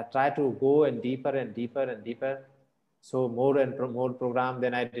started, and I tried to go and deeper and deeper and deeper. So more and more program.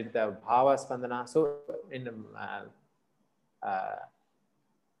 Then I did the Bhava Spandana. So in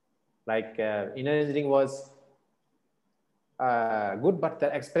inner engineering was good, but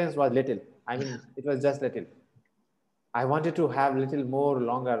the experience was little. I mean, it was just little. I wanted to have little more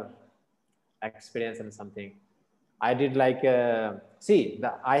longer experience and something. I did like, I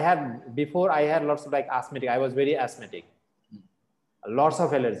had lots of like asthmatic. I was very asthmatic, lots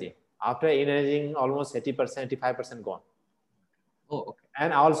of allergy. After engineering, almost 80%, 85% gone. Oh, okay.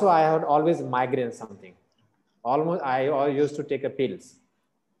 And also I had always migraine something. Almost, I used to take a pills.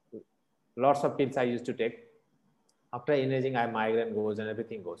 Lots of pills I used to take. After engineering, migraine goes and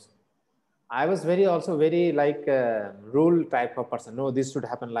everything goes. I was also very like rule type of person. No, this should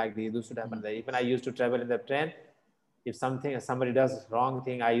happen like this should happen like. Even I used to travel in the train. If somebody does wrong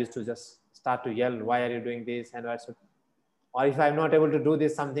thing, I used to just start to yell, why are you doing this? And I should, or if I'm not able to do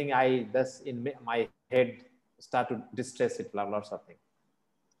this something, I just in my head start to distress it, lots of things.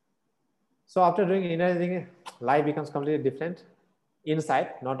 So after doing engineering, life becomes completely different.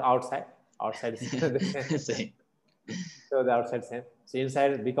 Inside, not outside. Outside is the same. So the outside same. So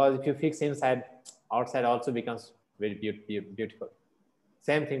inside, because if you fix inside, outside also becomes very beautiful.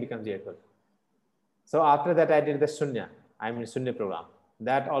 Same thing becomes beautiful. So after that, I did the Shunya. I mean Shunya program.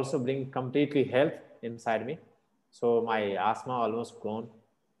 That also brings completely health inside me. So my asthma almost gone.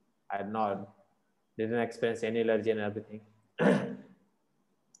 I didn't experience any allergy and everything.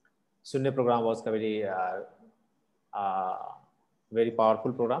 Shunya program was a very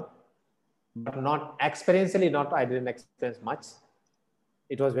powerful program, but not experientially. I didn't experience much.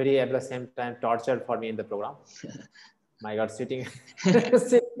 It was very at the same time tortured for me in the program. My God, sitting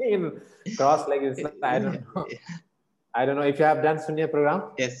in cross legs. I don't know if you have done Shunya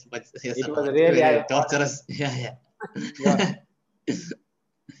program. Yes, but yes, it was really torturous. Yeah.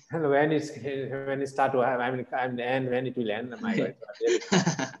 And when it start to have, and when it will end, my God.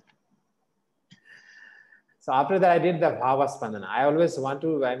 So after that, I did the Bhava Spandana. I always want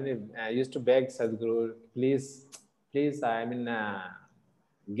to, I used to beg Sadhguru, please, give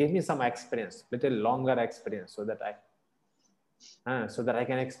me some experience, little longer experience, so that I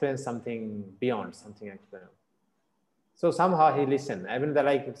can experience something beyond something experience. So somehow he listened. I did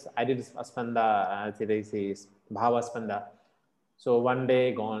Aspanda, Bhava Spanda. So one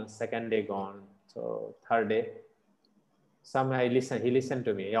day gone, second day gone. So third day, somehow he listened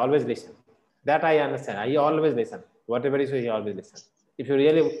to me. He always listened. That I understand. He always listen. Whatever he says, he always listen. If you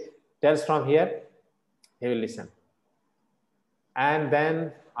really tells from here, he will listen. And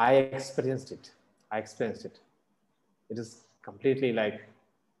then I experienced it. It is completely like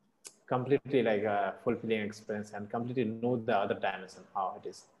a fulfilling experience, and completely know the other dimension, how it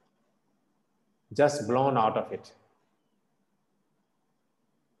is. Just blown out of it.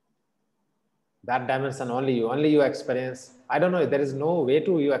 That dimension only you experience. I don't know, there is no way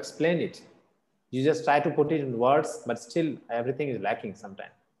to you explain it. You just try to put it in words, but still everything is lacking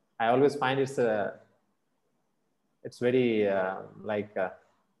sometimes. I always find it's very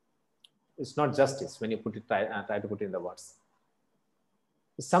it's not justice when you try to put it in the words.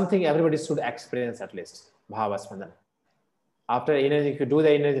 It's something everybody should experience at least. Bhava Spandana. After engineering, if you do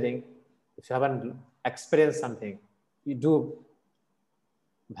the engineering, if you haven't experienced something, you do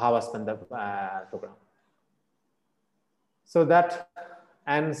Bhava Spandana program. So that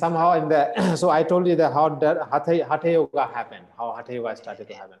And somehow in the, so I told you that how the Hatha Yoga happened, how Hatha Yoga started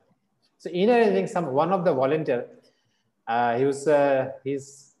to happen. So in arranging one of the volunteer, his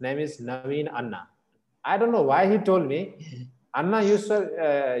name is Naveen Anna. I don't know why he told me, Anna, you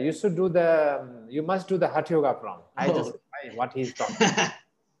should do you must do the Hatha Yoga prom. I just, what he's talking.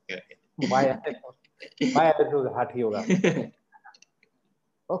 Why I do the Hatha Yoga?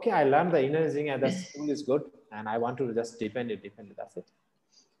 Okay, I learned the energy and the school is good, and I want to just depend it. That's it.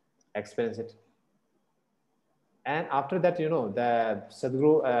 Experience it. And after that, you know, the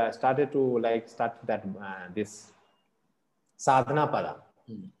Sadhguru started to start that this sadhana pada,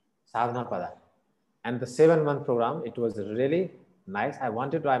 sadhana pada, and the 7-month program. It was really nice. I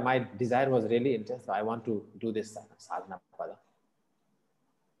wanted to. My desire was really intense. So I want to do this sadhana pada.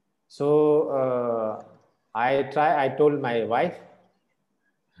 So I told my wife.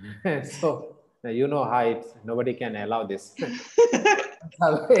 So you know how nobody can allow this.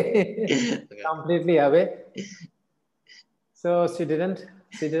 Completely away. So she didn't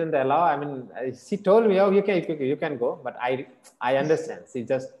allow. I mean, she told me, "Oh, you can go," but I understand. She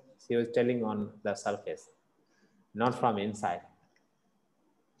was telling on the surface, not from inside.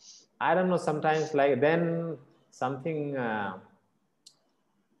 I don't know. Sometimes then something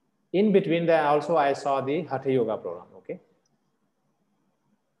in between there. Also, I saw the Hatha Yoga program. Okay,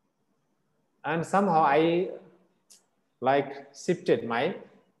 and somehow I shifted my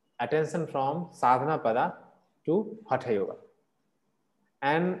attention from sadhana pada to Hatha Yoga.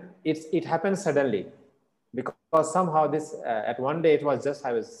 And it happened suddenly, because somehow this at one day it was just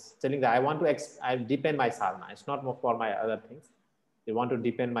I was telling that I want to deepen my sadhana. It's not more for my other things. I want to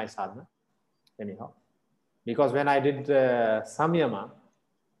deepen my sadhana anyhow, because when I did Samyama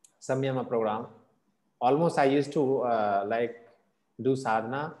program, almost I used to do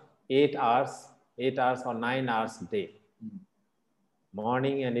sadhana 8 hours or 9 hours a day,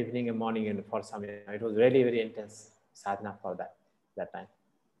 morning and evening and morning and for Samyama. It was really very intense sadhana for that time.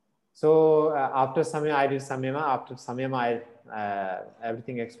 So after Samyama, I did Samyama. After Samyama,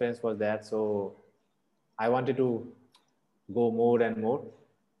 everything experience was there. So I wanted to go more and more.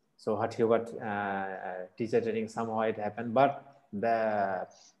 So Hatha Yoga teacher training, somehow it happened, but the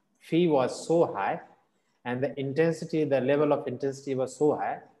fee was so high, and the intensity, the level of intensity was so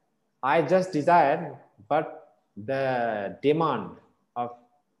high. I just desired, but the demand of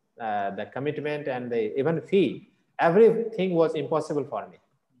the commitment and the even fee, everything was impossible for me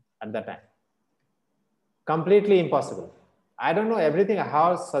at that time. Completely impossible. I don't know everything,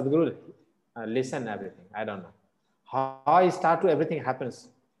 how Sadhguru listen everything. I don't know. How I start to everything happens.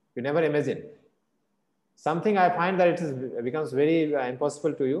 You never imagine. Something I find that it becomes very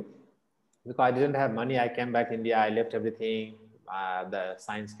impossible to you, because I didn't have money. I came back India. I left everything, the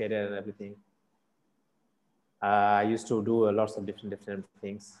science career and everything. I used to do lots of different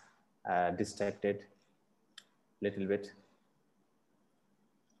things, distracted little bit.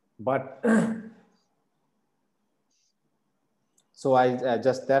 But so I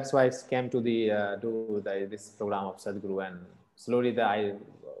that's why I came to this program of Sadhguru, and slowly I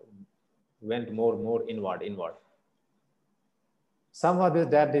went more inward. Somehow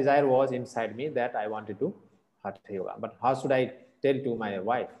that desire was inside me that I wanted to Hatha Yoga. But how should I tell to my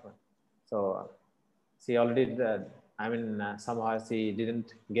wife? So she already, somehow she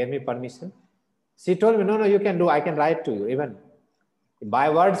didn't give me permission. She told me, no, you can do. I can write to you. Even by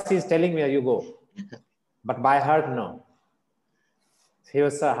words, she's telling me, you go. But by heart, no. Her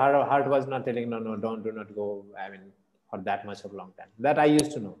heart was not telling, no, do not go. For that much of long time. That I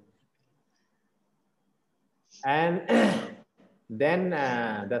used to know. And then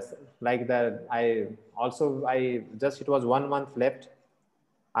it was 1 month left.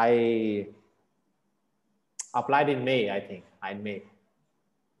 I applied in May, I think. In May.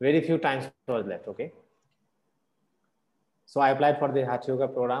 Very few times was left, okay? So I applied for the Hatha Yoga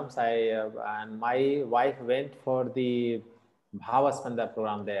programs. And my wife went for the Bhavaspanda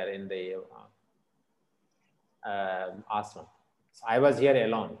program there in the ashram. So I was here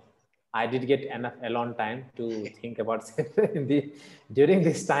alone. I did get enough alone time to think about during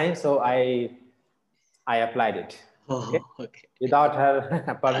this time. So I applied it. Okay. Without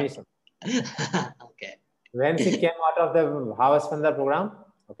her permission. Okay. When she came out of the Bhavaspanda program,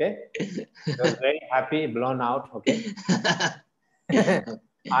 okay, she was very happy, blown out, okay.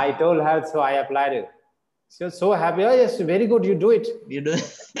 I told her, so I applied it. She was so happy. Oh, yes, very good, you do it. You do.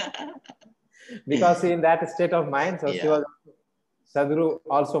 Because in that state of mind, so she was, Sadhguru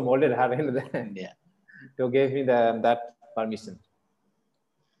also molded her in that to give me that permission.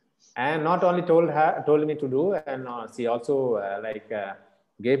 And not only told me to do, and she also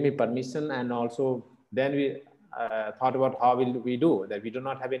gave me permission, and also then thought about how will we do that. We do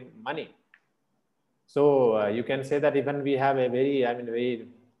not have any money. So you can say that even we have a very, I mean, very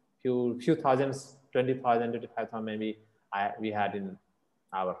few thousands, 20,000, 25,000 maybe we had in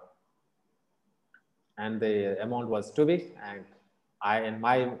our, and the amount was too big. And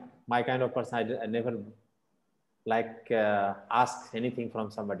my kind of person, I never like ask anything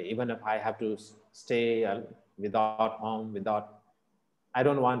from somebody, even if I have to stay without home, I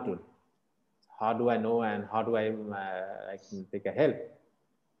don't want to. How do I know and how do I can take a help?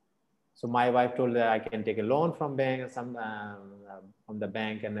 So my wife told that I can take a loan from bank, from the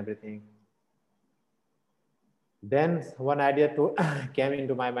bank and everything. Then one idea came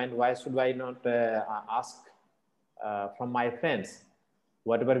into my mind: why should I not ask from my friends?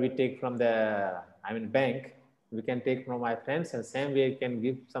 Whatever we take from the, bank, we can take from my friends, and same way can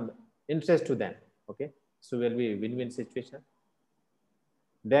give some interest to them. Okay, so will be win-win situation.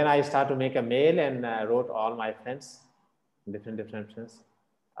 Then I start to make a mail and wrote all my friends, different friends.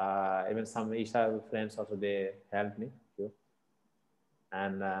 Even some Isha friends also, they helped me too.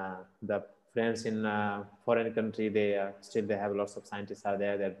 And the friends in foreign country, they have lots of scientists are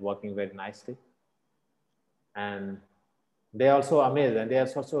there. They're working very nicely, and they also amazed, and they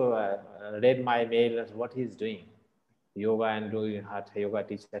also read my mail as what he's doing, yoga and doing hatha yoga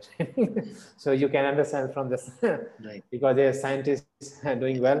teacher. So you can understand from this, right. Because they're scientists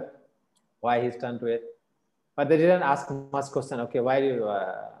doing well, why he's turned to it. But they didn't ask much question. Okay, why do you?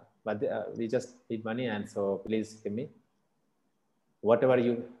 We just need money, and so please give me whatever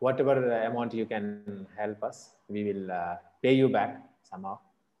amount you can help us. We will pay you back somehow.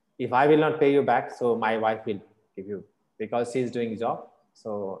 If I will not pay you back, so my wife will give you, because she's doing job,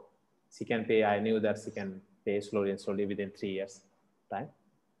 so she can pay. I knew that she can pay slowly within 3 years time.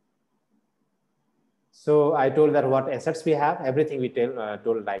 So I told that what assets we have, everything we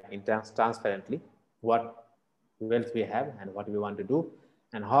told like transparently, what wealth we have and what we want to do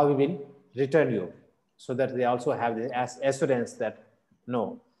and how we will return you, so that they also have the assurance that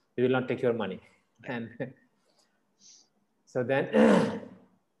no, we will not take your money. And so then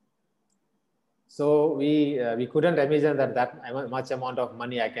so we couldn't imagine that much amount of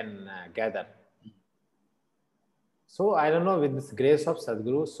money I can gather. So I don't know, with this grace of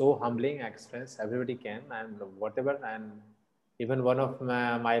Sadhguru, so humbling experience, everybody can, and whatever. And even one of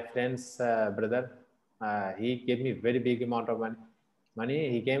my friend's brother, he gave me very big amount of money.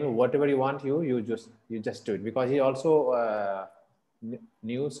 He gave me whatever you want, you just do it, because he also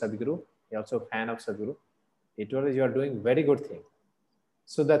knew Sadhguru. He also a fan of Sadhguru. He told us, you are doing very good thing.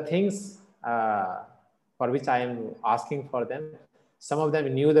 So the things for which I am asking for them, some of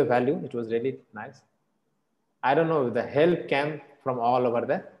them knew the value. It was really nice. I don't know, the help came from all over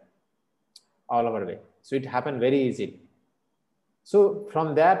way. So it happened very easily. So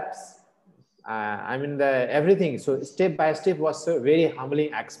from that, everything. So step by step was a very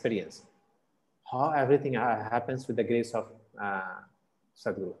humbling experience. How everything happens with the grace of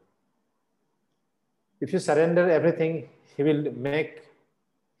Sadhguru. If you surrender everything, he will make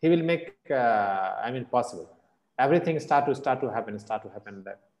possible. Everything start to happen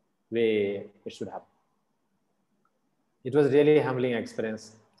that way it should happen. It was really a humbling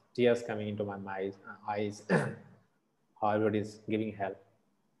experience. Tears coming into my eyes. How everybody is giving help.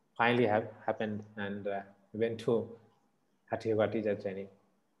 Finally happened, and went to Hatha Yoga teacher training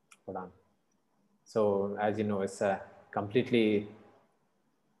program. So as you know, it's a completely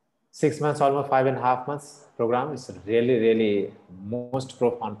 6 months, almost 5.5 months program. It's really most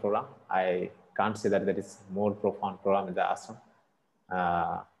profound program. I can't say that there is more profound program in the ashram.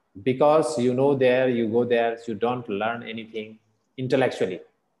 Because you go there, you don't learn anything intellectually.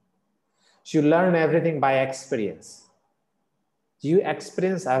 You learn everything by experience. You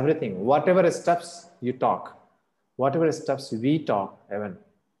experience everything, whatever steps you talk, whatever steps we talk, even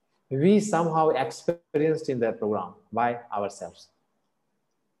we somehow experienced in the program by ourselves.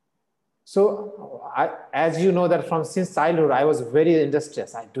 So as you know that from since childhood, I was very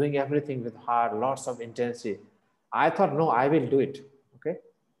industrious. I'm doing everything with heart, lots of intensity. I thought, no, I will do it. Okay.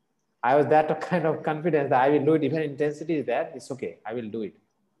 I was that kind of confidence that I will do it. Even intensity is there, it's okay. I will do it.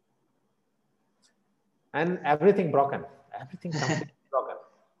 And everything broken, everything completely broken.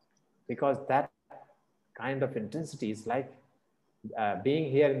 Because that kind of intensity is like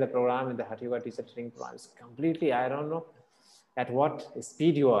being here in the program, in the Hatha Yoga teacher training program, is completely, I don't know at what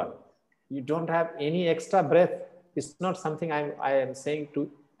speed you are. You don't have any extra breath. It's not something I am saying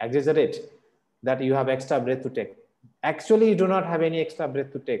to exaggerate that you have extra breath to take. Actually, you do not have any extra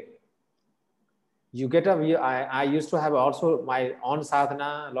breath to take. You get up, I used to have also my own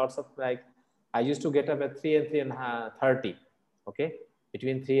sadhana, lots of I used to get up at 3 and 3:30, okay?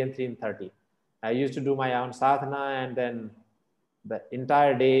 Between 3 and 3:30. I used to do my own sadhana, and then the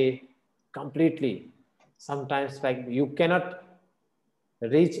entire day completely. Sometimes like you cannot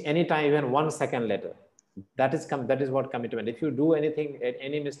reach any time even 1 second later. That is what commitment. If you do anything,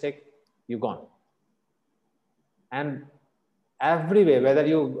 any mistake, you're gone. And everywhere, whether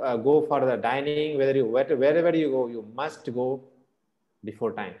you go for the dining, wherever you go, you must go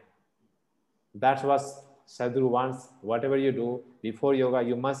before time. That's what Sadhguru wants. Whatever you do before yoga,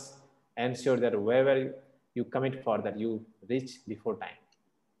 you must ensure that wherever you commit for that, you reach before time.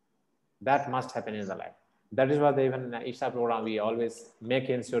 That must happen in the life. That is what even in the Isha program, we always make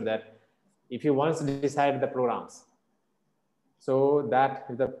ensure that if you once decide the programs, so that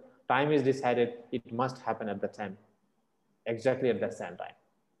if the time is decided, it must happen at the time, exactly at the same time.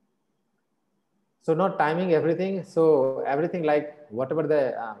 So not timing everything. So everything like whatever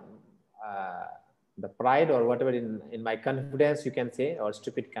the pride or whatever in my confidence, you can say, or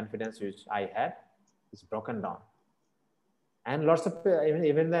stupid confidence which I had, is broken down. And lots of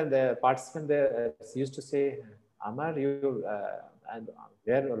even the participant there used to say, Amar, you and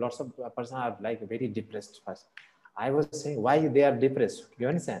there lots of person are like very depressed first. I was saying why they are depressed. You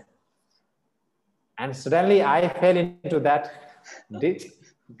understand? And suddenly I fell into that ditch.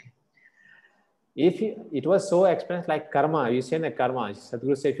 If it was so expensive, like karma, you say the karma.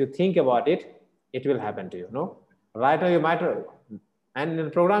 Sadhguru says if you think about it, it will happen to you. No, right now you might, and in the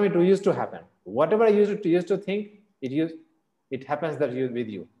program it used to happen. Whatever you used to think, it happens that with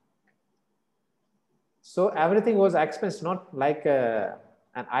you. So everything was expensive, not like,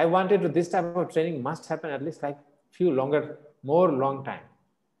 and I wanted to this type of training must happen at least like more long time,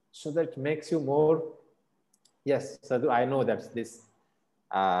 so that makes you more. Yes, Sadhu, I know that this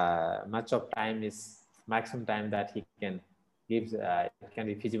much of time is maximum time that he can give. It can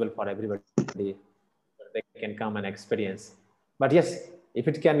be feasible for everybody. They can come and experience. But yes, if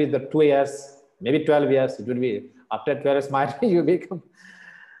it can be the 2 years, maybe 12 years, it will be after 12 years, might you become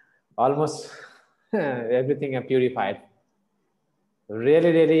almost everything purified.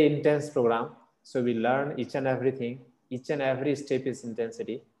 Really, really intense program. So we learn each and everything. Each and every step is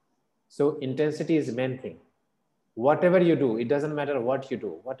intensity. So intensity is the main thing. Whatever you do, it doesn't matter what you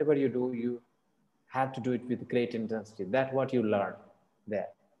do. Whatever you do, you have to do it with great intensity. That's what you learn there.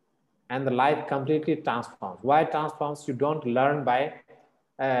 And the life completely transforms. Why transforms? You don't learn by,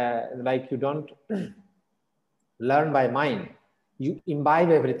 like you don't learn by mind. You imbibe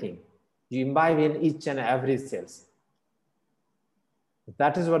everything. You imbibe in each and every cells.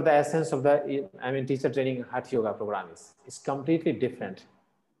 That is what the essence of the, teacher training Hatha Yoga program is. It's completely different.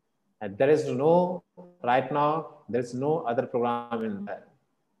 And there is no, right now, there's no other program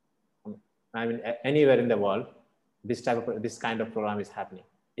anywhere in the world, this kind of program is happening.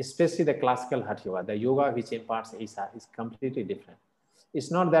 Especially the classical Hatha Yoga, the yoga which imparts Isa is completely different.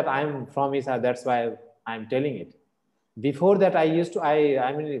 It's not that I'm from Isa, that's why I'm telling it. Before that, I used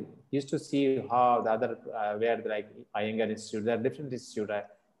to see how the other, where like Iyengar Institute, there are different institutes I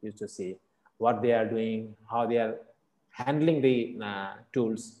used to see what they are doing, how they are handling the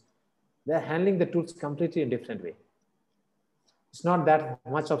tools. They're handling the tools completely in a different way. It's not that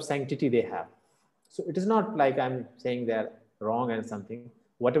much of sanctity they have. So it is not like I'm saying they're wrong and something.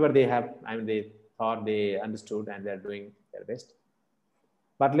 Whatever they have, they thought, they understood, and they're doing their best.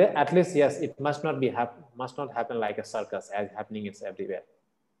 But at least, yes, it must not happen like a circus as happening it's everywhere.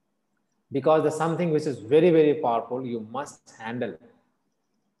 Because there's something which is very, very powerful, you must handle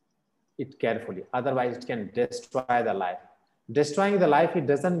it carefully. Otherwise, it can destroy the life. Destroying the life, it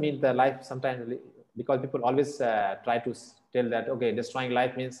doesn't mean the life sometimes, because people always try to tell that, okay, destroying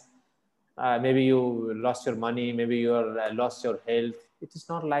life means maybe you lost your money, maybe you lost your health. It is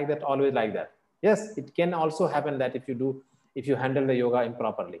not like that, always like that. Yes, it can also happen that if you handle the yoga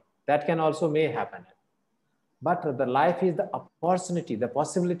improperly, that can also may happen. But the life is the opportunity, the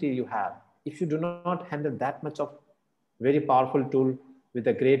possibility you have. If you do not handle that much of very powerful tool with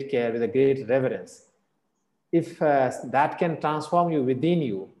a great care, with a great reverence, if that can transform you within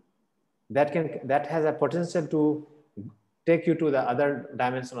you, that has a potential to take you to the other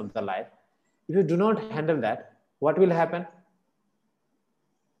dimension of the life. If you do not handle that, what will happen?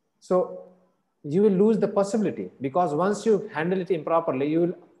 So you will lose the possibility, because once you handle it improperly, you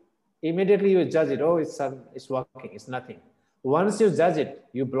will immediately judge it. Oh, it's working. It's nothing. Once you judge it,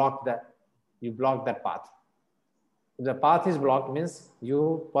 you block that path. If the path is blocked, means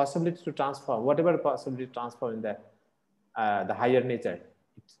you possibility to transform, whatever possibility to transform in the higher nature,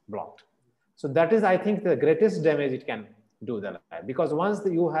 it's blocked. So that is, I think, the greatest damage it can do the life. Because once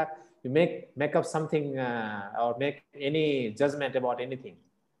you make up something or make any judgment about anything,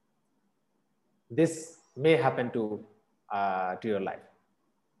 this may happen to your life.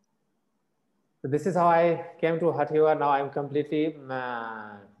 So this is how I came to Hatha Yoga. Now I'm completely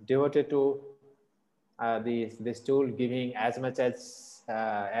devoted to this tool, giving as much as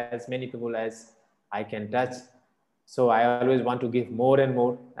many people as I can touch. So I always want to give more and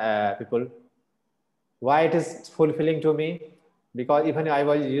more people. Why it is fulfilling to me? Because even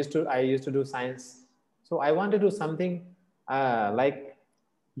I used to do science, so I want to do something like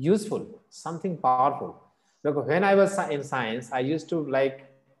useful, something powerful. Because when I was in science, I used to like,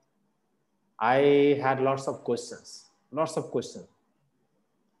 I had lots of questions, lots of questions.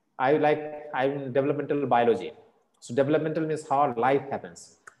 I'm in developmental biology. So developmental means how life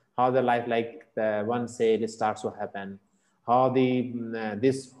happens, how the life, like the one cell starts to happen, how the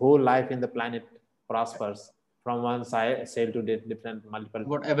this whole life in the planet prospers from one cell to different multiple.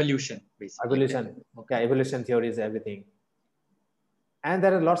 What evolution, basically? Evolution, okay. yeah, evolution theory is everything. And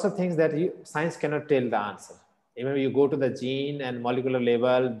there are lots of things that science cannot tell the answer. Even when you go to the gene and molecular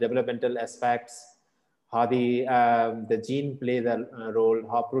level, developmental aspects, how the gene play the role,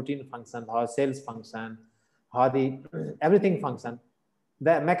 how protein function, how cells function, how the everything function.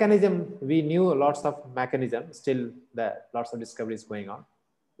 The mechanism, we knew lots of mechanism, still the lots of discoveries going on.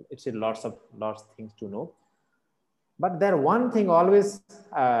 It's still lots of things to know. But there one thing always,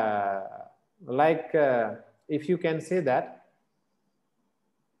 if you can say that,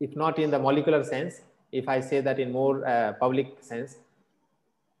 if not in the molecular sense, if I say that in more public sense,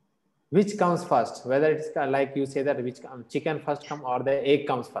 which comes first, whether it's like you say that which chicken first come or the egg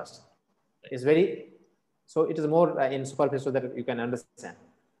comes first, is very, so it is more in superficial so that you can understand.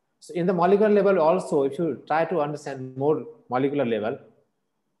 So in the molecular level also, if you try to understand more molecular level,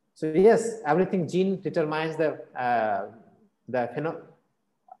 so yes, everything gene determines the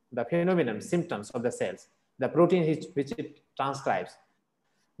phenomenon, symptoms of the cells, the protein which it transcribes,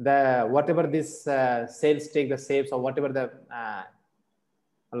 the whatever this cells take the shapes or whatever the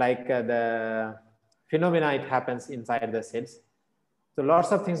the phenomena it happens inside the cells. So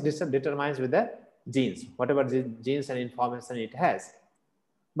lots of things determines with the genes, whatever the genes and information it has.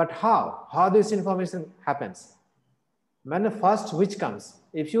 But how this information happens? When the first which comes,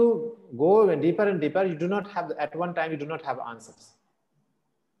 if you go deeper and deeper, you do not have, at one time you do not have answers.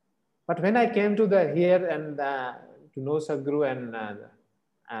 But when I came to the here and to know Sadhguru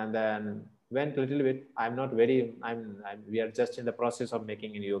and then went a little bit, I'm not very, we are just in the process of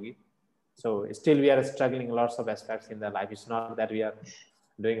making in yogi. So still we are struggling lots of aspects in the life. It's not that we are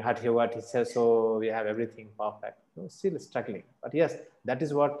doing Hatha Yoga teachers, so we have everything perfect. No, still struggling. But yes, that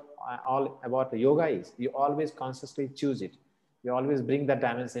is what all about yoga is. You always consciously choose it. You always bring that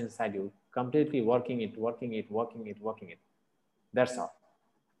dimension inside you, completely working it. That's all.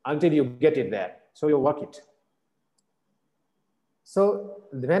 Until you get it there. So you work it. So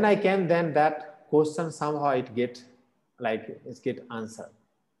when I came, then that question somehow it get answered.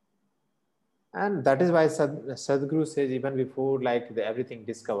 And that is why Sadhguru says, even before everything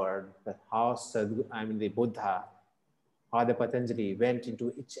discovered, how the Buddha, how the Patanjali went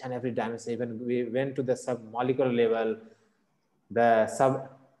into each and every dimension, even we went to the sub-molecular level, the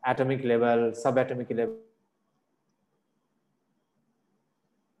subatomic level, subatomic level.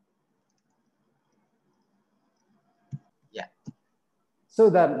 Yeah. So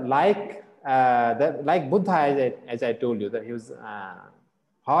that like Buddha, as I told you, that he was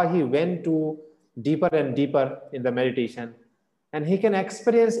how he went to deeper and deeper in the meditation, and he can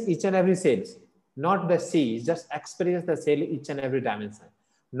experience each and every cell, not the see, just experience the cell each and every dimension,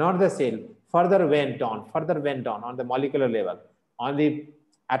 not the cell. Further went on on the molecular level, on the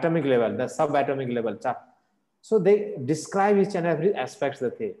atomic level, the subatomic level. So they describe each and every aspect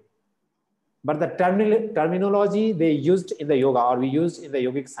of the thing. But the terminology they used in the yoga, or we used in the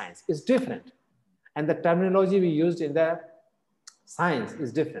yogic science, is different. And the terminology we used in the science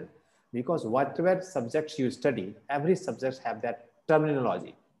is different, because whatever subjects you study, every subject have that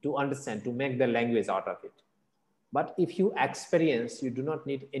terminology to understand, to make the language out of it. But if you experience, you do not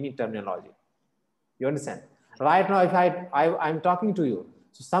need any terminology. You understand? Right now, if I'm talking to you,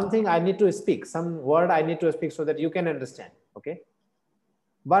 so something I need to speak, some word I need to speak so that you can understand, okay?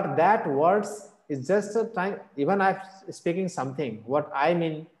 But that words is just a time, even I'm speaking something, what I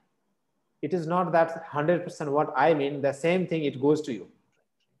mean, it is not that 100% what I mean, the same thing, it goes to you.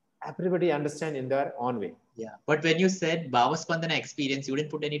 Everybody understand in their own way. Yeah. But when you said Bhavaspandana experience, you didn't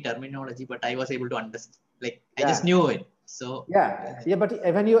put any terminology, but I was able to understand. I just knew it. So yeah. But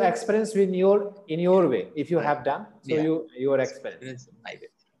when you experience in your way, if you have done, so your experience.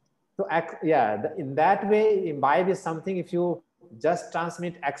 So in that way, imbibe is something, if you just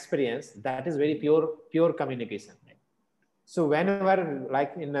transmit experience, that is very pure communication. So whenever,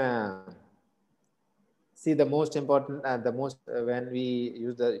 like in See, the most important, the most when we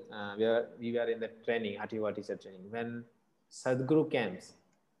use the we were in the training, Hatha Yoga teacher training. When Sadhguru comes,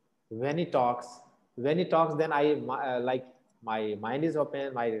 when he talks, then I like my mind is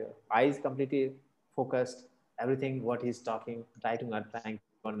open, my eyes completely focused, everything what he's talking, trying to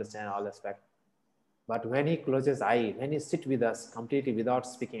understand all aspects. But when he closes eye, when he sit with us completely without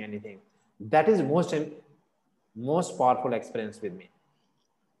speaking anything, that is most powerful experience with me.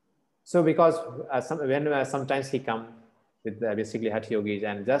 So because when sometimes he come with basically Hatha Yogis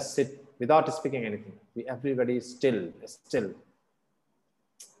and just sit without speaking anything, everybody is still.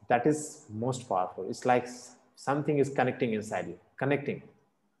 That is most powerful. It's like something is connecting inside you, connecting.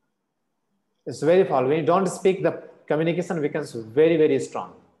 It's very powerful. When you don't speak, the communication becomes very, very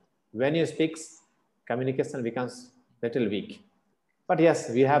strong. When you speak, communication becomes little weak. But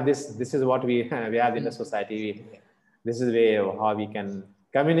yes, we have this. This is what we have in the society. This is way of how we can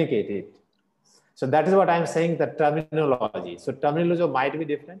communicate it. So that is what I'm saying, the terminology. So terminology might be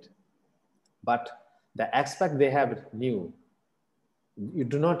different, but the aspect they have new. You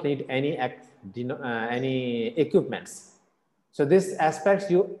do not need any equipments. So this aspect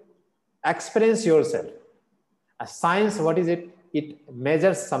you experience yourself. A science, what is it? It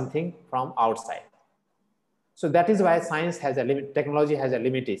measures something from outside. So that is why science has a limit, technology has a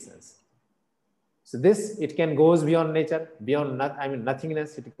limitations. So this, it can goes beyond nature, beyond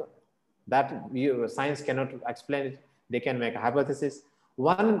nothingness. That science cannot explain it. They can make a hypothesis.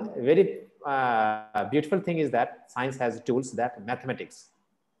 One very beautiful thing is that science has tools, that mathematics.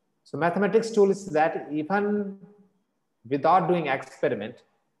 So mathematics tools that even without doing experiment,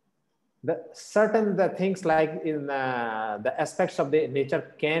 the things like in the aspects of the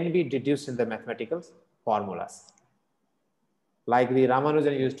nature can be deduced in the mathematical formulas. Like the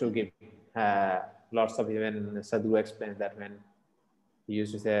Ramanujan used to give lots of, even Sadhguru explains that when he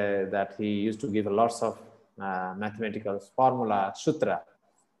used to say that he used to give lots of mathematical formula, sutra.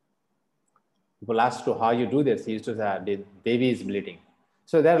 People asked to how you do this. He used to say the baby is bleeding.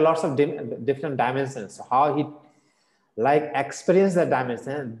 So there are lots of different dimensions. How he like experienced that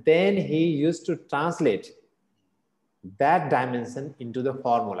dimension, then he used to translate that dimension into the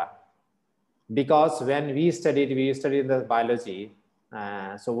formula. Because when we studied the biology.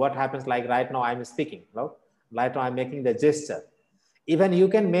 So what happens, like right now I'm speaking, no? Right now I'm making the gesture. Even you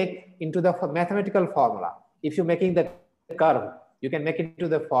can make into the mathematical formula. If you're making the curve, you can make it into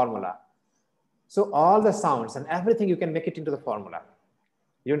the formula. So all the sounds and everything, you can make it into the formula.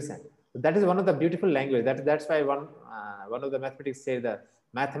 You understand? That is one of the beautiful language. That's why one of the mathematics say that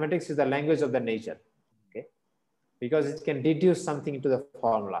mathematics is the language of the nature. Okay, because it can deduce something into the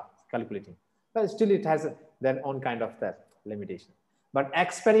formula, calculating. But still, it has their own kind of that limitation. But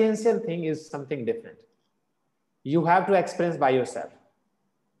experiential thing is something different. You have to experience by yourself.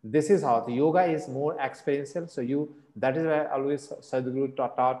 This is how the yoga is more experiential. So that is why always Sadhguru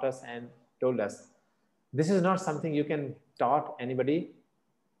taught us and told us, this is not something you can taught anybody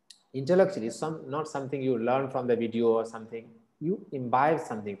intellectually. It's not something you learn from the video or something. You imbibe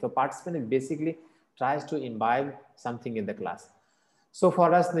something. So participant basically tries to imbibe something in the class. So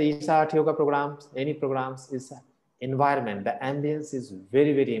for us, the Isha Hatha Yoga programs, any programs, is environment. The ambience is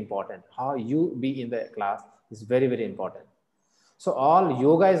very, very important. How you be in the class is very, very important. So all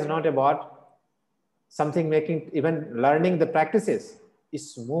yoga is not about something making, even learning the practices.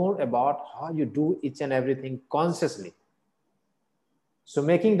 It's more about how you do each and everything consciously. So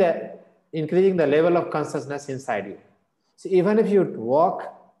increasing the level of consciousness inside you. So even if you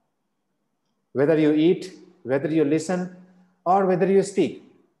walk, whether you eat, whether you listen, or whether you speak,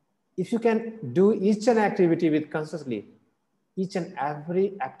 if you can do each and activity with consciously, each and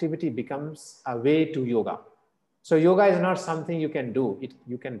every activity becomes a way to yoga. So yoga is not something you can do,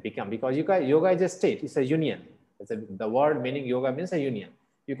 you can become, because yoga is a state, it's a union. The word meaning yoga means a union.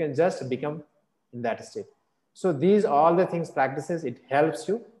 You can just become in that state. So these all the things practices, it helps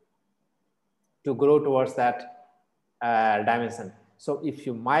you to grow towards that dimension. So if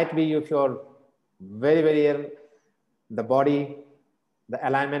you're very, very ill, the body, the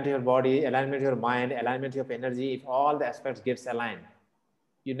alignment of your body, alignment of your mind, alignment of energy, if all the aspects gets aligned,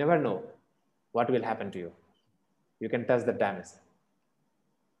 you never know what will happen to you. You can touch the dimension.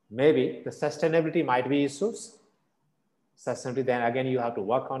 Maybe the sustainability might be issues. Sustainability, then again, you have to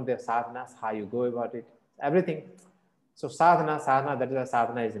work on the sadhanas, how you go about it, everything. So sadhana, that is why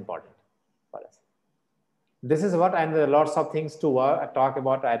sadhana is important for us. This is what, and there are lots of things to talk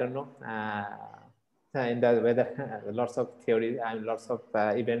about. I don't know. In the weather, lots of theories and lots of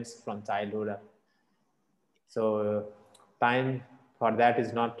events from childhood. So time for that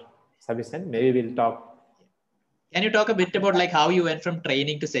is not sufficient. Maybe we'll talk Can you talk a bit about like how you went from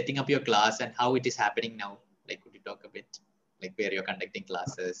training to setting up your class and how it is happening now? Like, could you talk a bit like where you're conducting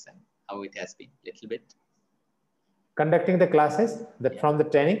classes and how it has been a little bit? Conducting the classes from the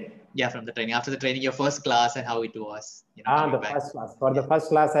training. Yeah, from the training. After the training, your first class and how it was, The first class. For the first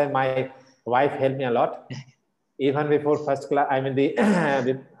class, my wife helped me a lot. Even before first class, I mean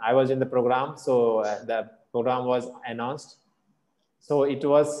I was in the program, so the program was announced. So it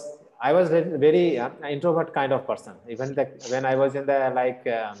was, I was very introvert kind of person. Even when I was in the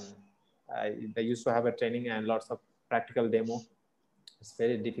they used to have a training and lots of practical demo. It's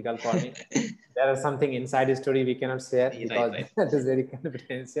very difficult for me. There is something inside the story we cannot share because that is very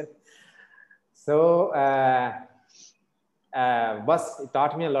confidential. So, Bus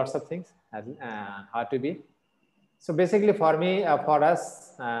taught me lots of things, how to be. So basically for me, for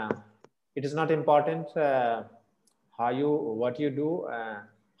us, it is not important what you do,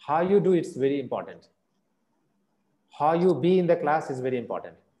 how you do it's very important. How you be in the class is very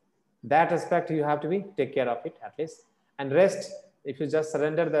important. That aspect you have to take care of it at least. And rest, if you just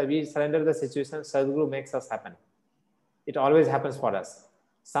we surrender the situation, Sadhguru makes us happen. It always happens for us.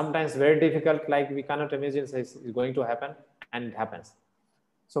 Sometimes very difficult, like we cannot imagine it's going to happen, and it happens.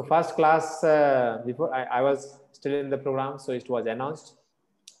 So first class, before I was still in the program, so it was announced.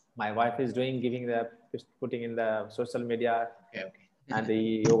 My wife is putting in the social media, and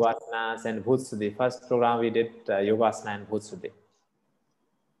the yogasanas and Bhutshuddhi. First program we did yogasana and Bhutshuddhi.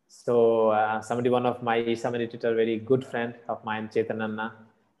 So one of my Isha meditator, very good friend of mine, Chetananna,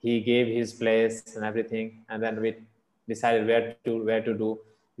 he gave his place and everything, and then we decided where to do.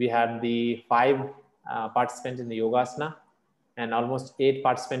 We had the 5 participants in the yogasana and almost 8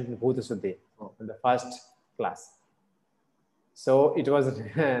 participants in Bhutshuddhi in the first class. So it was,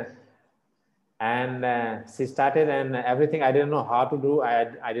 and she started and everything. I didn't know how to do.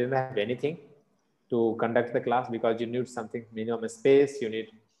 I didn't have anything to conduct the class because you need something, minimum space. You need,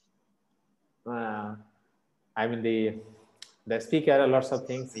 I mean the speaker, lots of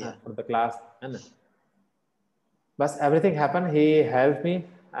things for the class. But everything happened. He helped me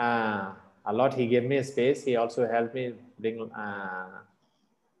a lot. He gave me a space. He also helped me bring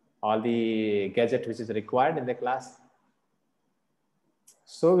all the gadget which is required in the class.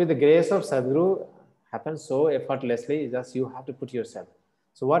 So with the grace of Sadhguru, happens so effortlessly. Just you have to put yourself.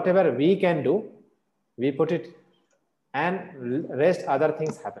 So whatever we can do, we put it, and rest other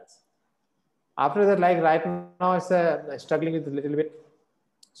things happens. After that, like right now, it's struggling with a little bit.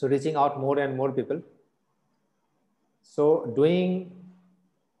 So reaching out more and more people. So doing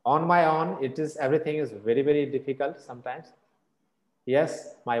on my own, everything is very, very difficult sometimes.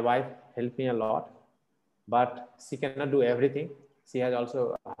 Yes, my wife helped me a lot, but she cannot do everything. She has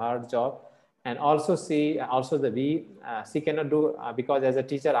also a hard job, and also she cannot do because as a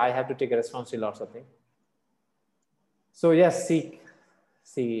teacher I have to take responsibility lots of things. So yes, she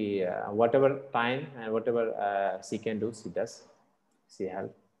whatever time and whatever she can do, she does. She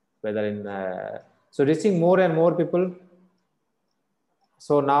help, whether in so reaching more and more people.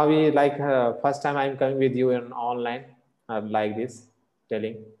 So now we first time I'm coming with you in online like this,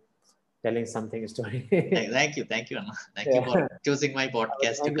 telling something story. Thank you, Anna. Thank you for choosing my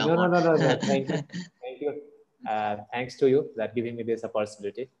podcast to come on. No. Thank you. Thanks to you that giving me this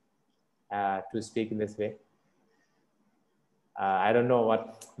opportunity to speak in this way. I don't know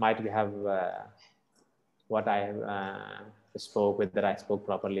what might we have, what I spoke, whether I spoke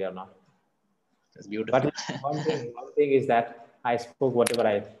properly or not. It's beautiful. But one thing is that I spoke whatever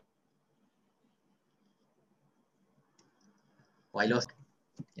I. I lost.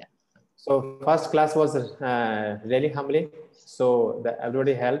 Yeah. So first class was really humbling. So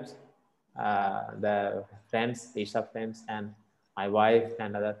everybody helped, the friends, Isha friends, and my wife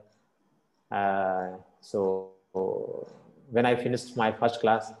and other. So when I finished my first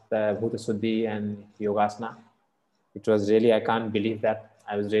class, the Bhutshuddhi and Yogasana, it was really, I can't believe that.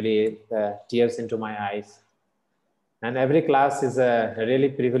 I was really tears into my eyes. And every class is a really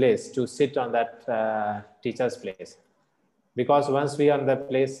privilege to sit on that teacher's place. Because once we are on the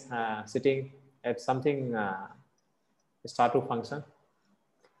place sitting at something start to function.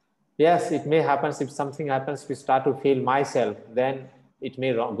 Yes, it may happen. If something happens, we start to feel myself, then it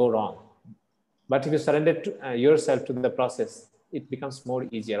may go wrong. But if you surrender yourself to the process, it becomes more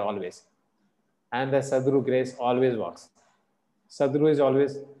easier always. And the Sadhguru grace always works. Sadhguru is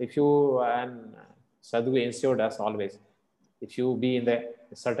always, if you, and Sadhguru ensured us always, if you be in a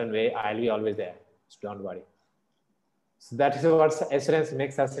certain way, I'll be always there. So don't worry. So that is what assurance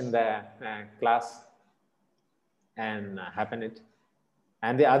makes us in the class and happen it.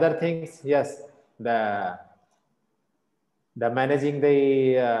 And the other things, yes, the managing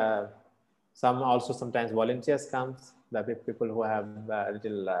the Some also sometimes volunteers comes, the people who have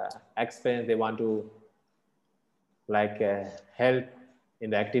little experience, they want to like help in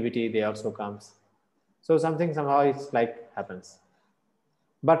the activity, they also comes. So something somehow it's like happens.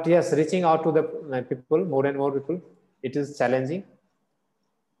 But yes, reaching out to the people, more and more people, it is challenging.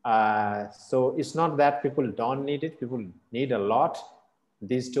 So it's not that people don't need it, people need a lot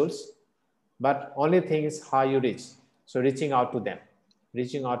these tools, but only thing is how you reach. So reaching out to them,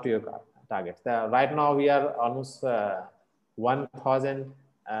 reaching out to your targets. Right now we are almost 1,000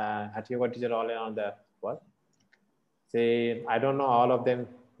 Hatha Yoga teacher all around the world. Say, I don't know all of them,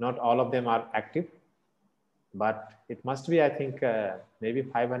 not all of them are active, but it must be, I think, maybe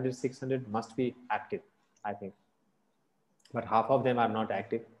 500, 600 must be active, I think. But half of them are not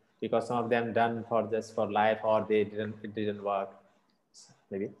active because some of them done for just for life, or it didn't work,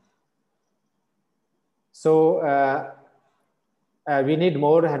 maybe. So we need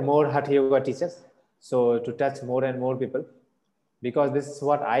more and more Hatha Yoga teachers. So to touch more and more people, because this is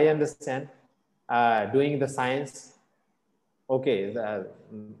what I understand, doing the science. Okay,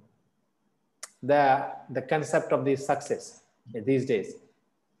 the concept of the success these days,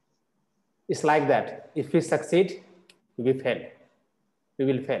 it's like that. If we succeed, we fail. We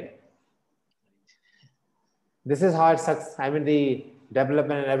will fail. This is how it sucks. I mean, the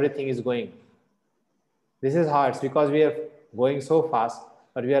development and everything is going. This is how it's because we are going so fast,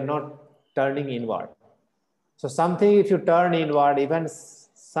 but we are not turning inward. So something, if you turn inward, even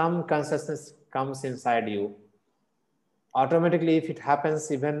some consciousness comes inside you. Automatically, if it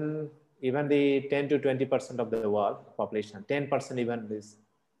happens, even the 10 to 20% of the world population, 10% even this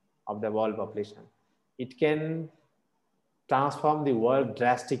of the world population, it can transform the world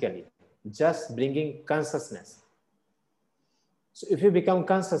drastically, just bringing consciousness. So if you become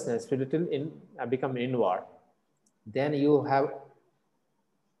consciousness, become inward, then you have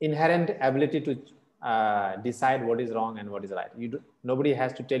inherent ability to decide what is wrong and what is right. Nobody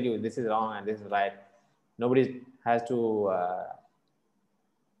has to tell you this is wrong and this is right. Nobody has to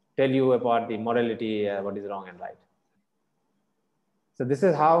tell you about the morality, what is wrong and right. So this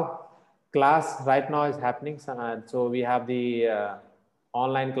is how class right now is happening. So we have the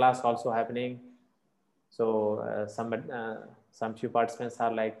online class also happening. So some few participants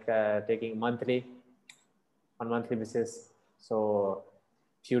are like taking on monthly basis. So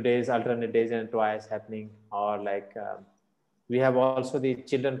few days, alternate days and twice happening, or like we have also the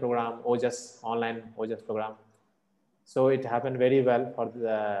children program, OJAS, online OJAS program. So it happened very well for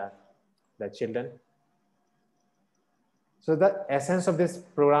the children. So the essence of this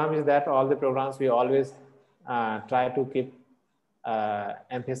program is that all the programs we always try to keep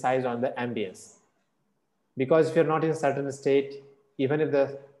emphasize on the ambience. Because if you're not in a certain state, even if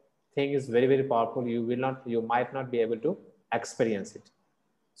the thing is very, very powerful, you might not be able to experience it.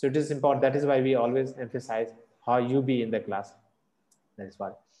 So it is important. That is why we always emphasize how you be in the class. That is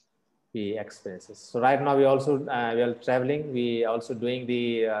what we experience. So right now we also we are traveling. We also doing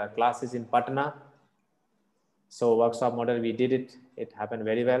the classes in Patna. So workshop model, we did it. It happened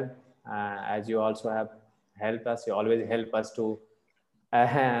very well. As you also have helped us, you always help us to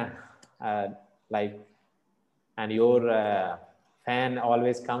like, and your fan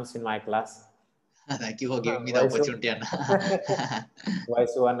always comes in my class. Thank you for giving me the opportunity.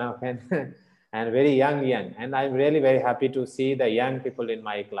 Vaisuvana fan, and very young, and I'm really very happy to see the young people in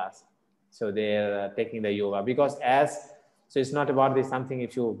my class. So they're taking the yoga because so it's not about the something.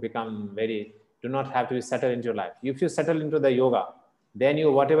 If you become do not have to be settled into your life. If you settle into the yoga, then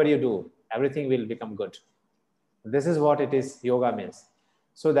whatever you do, everything will become good. This is what it is. Yoga means.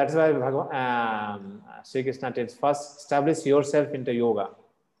 So that's why Sri Krishna tells first establish yourself into yoga.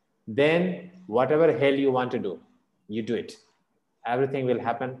 Then whatever hell you want to do, you do it. Everything will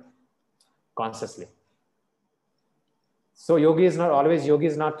happen consciously. So yogi is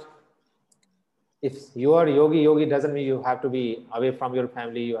not, if you are yogi doesn't mean you have to be away from your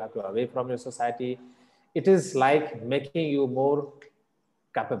family, you have to away from your society. It is like making you more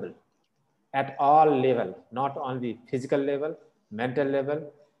capable at all level, not only physical level, mental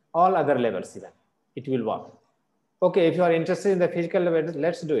level, all other levels even. It will work. Okay, if you are interested in the physical level,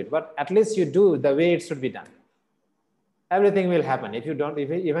 let's do it. But at least you do the way it should be done. Everything will happen if you don't,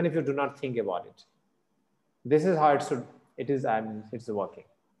 even if you do not think about it. This is how it's working.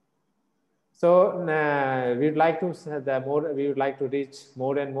 So we would like to reach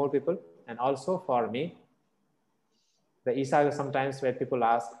more and more people. And also for me, the ISA sometimes where people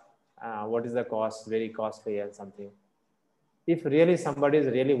ask, what is the cost? Very costly and something. If really somebody is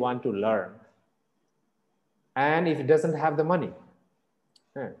really want to learn, and if it doesn't have the money,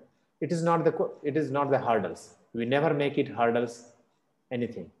 it is not the hurdles. We never make it hurdles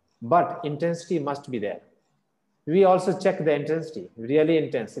anything. but intensity must be there. We also check the intensity, really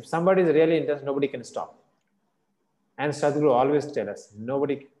intense. If somebody is really intense, nobody can stop. And Sadhguru always tell us,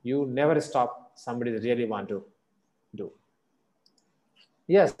 you never stop somebody that really want to do.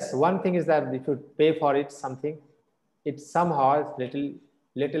 Yes, one thing is that if you pay for it something, it somehow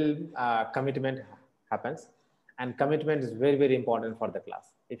little commitment happens, and commitment is very, very important for the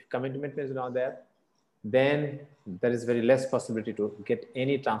class. If commitment is not there, then there is very less possibility to get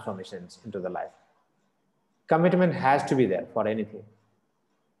any transformations into the life. Commitment has to be there for anything.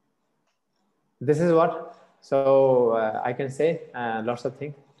 This is what, so I can say lots of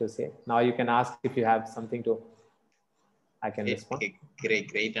things to say. Now you can ask if you have something to, I can respond.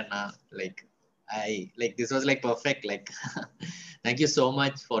 Great, Anna. Like this was like perfect. Like, thank you so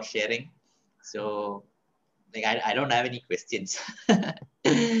much for sharing. So, like, I don't have any questions.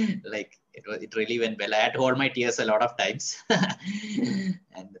 Like, it really went well. I had to hold my tears a lot of times.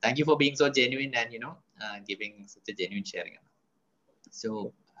 And thank you for being so genuine and, giving such a genuine sharing.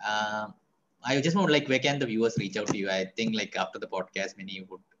 So, I just want, like, where can the viewers reach out to you? I think, like, after the podcast, many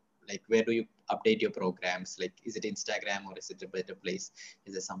would, like, where do you update your programs? Like, is it Instagram or is it a better place?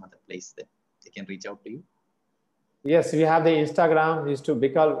 Is there some other place that they can reach out to you? Yes, we have the Instagram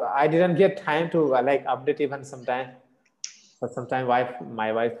because I didn't get time to like update even sometime. But sometime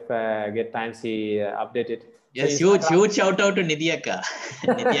my wife get time, she updated. Yes, so huge shout out to Nidhyaka.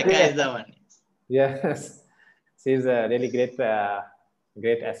 Nidhyaka is the one. Yes, she's a really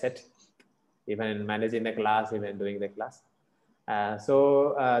great asset, even in managing the class, even doing the class.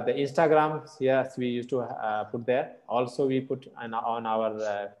 So the Instagram, yes, we used to put there. Also, we put on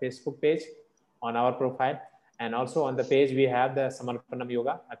our Facebook page, on our profile. And also on the page, we have the Samarpanam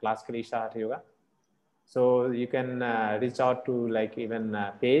Yoga, a classical Isha Hatha Yoga. So you can reach out to like even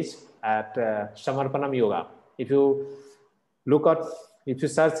page at Samarpanam Yoga. If you if you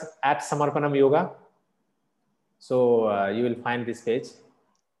search at Samarpanam Yoga, so you will find this page.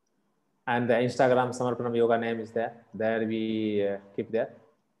 And the Instagram Samarpanam Yoga name is there. There we keep there.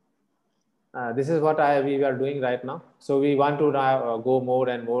 This is what we are doing right now. So we want to go more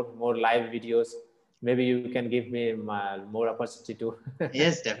and more live videos. Maybe you can give me more opportunity to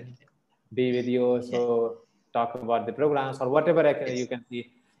yes, definitely be with you. So talk about the programs or whatever you can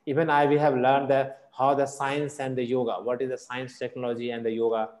see. Even we have learned how the science and the yoga, what is the science, technology and the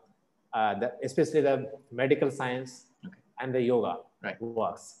yoga, especially the medical science and the yoga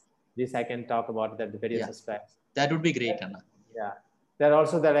works. This I can talk about the various aspects. That would be great, Anna. Yeah, there are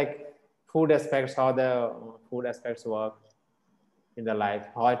also the like food aspects, how the food aspects work in the life,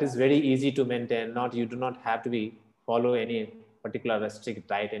 how it is very easy to maintain. You do not have to follow any particular strict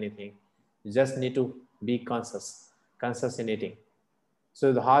diet, anything. You just need to be conscious in eating.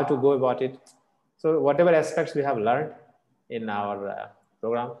 So how to go about it. So whatever aspects we have learned in our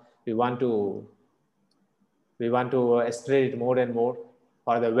program, we want to spread it more and more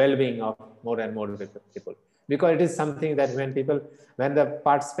for the well-being of more and more people. Because it is something that when the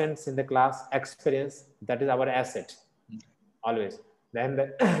participants in the class experience, that is our asset, always. Then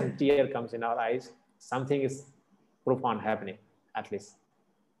the tear comes in our eyes, something is profound happening, at least.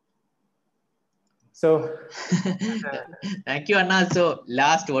 So, thank you, Anna. So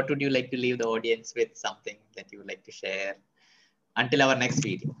last, what would you like to leave the audience with, something that you would like to share until our next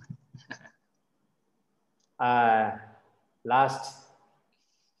video? Last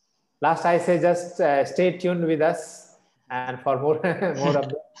I say just stay tuned with us, and for more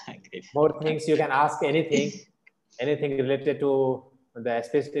more things you can ask anything related to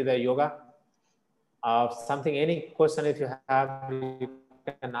especially the yoga, something, any question if you have, you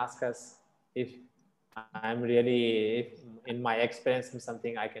can ask us. If I'm really, in my experience,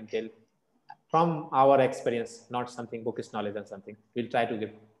 something I can tell from our experience, not something bookish knowledge and something we'll try to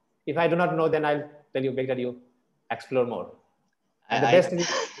give. If I do not know, then I'll tell you, better you explore more. And the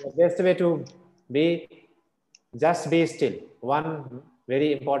best way to be, just be still. One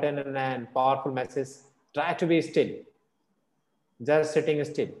very important and powerful message: try to be still. Just sitting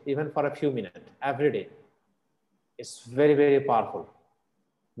still, even for a few minutes every day, it's very, very powerful.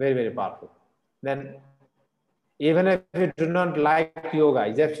 Very, very powerful. Then, even if you do not like yoga,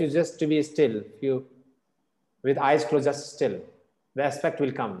 if you just to be still, with eyes closed, just still, the aspect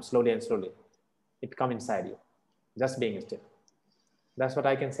will come slowly and slowly. It come inside you, just being still. That's what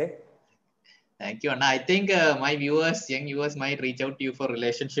I can say. Thank you, Anna. I think my young viewers might reach out to you for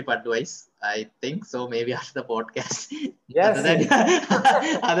relationship advice. I think so, maybe after the podcast. Yes.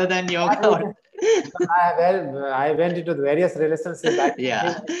 Other than yoga. I went into the various relationships.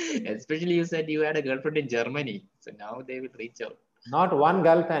 Yeah, especially you said you had a girlfriend in Germany. So now they will reach out. Not one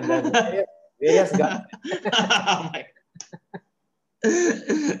girlfriend, various girlfriends.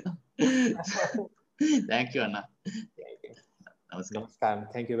 Thank you, Anna. Thank you. Namaskar.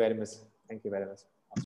 Namaskar. Thank you very much. Thank you very much.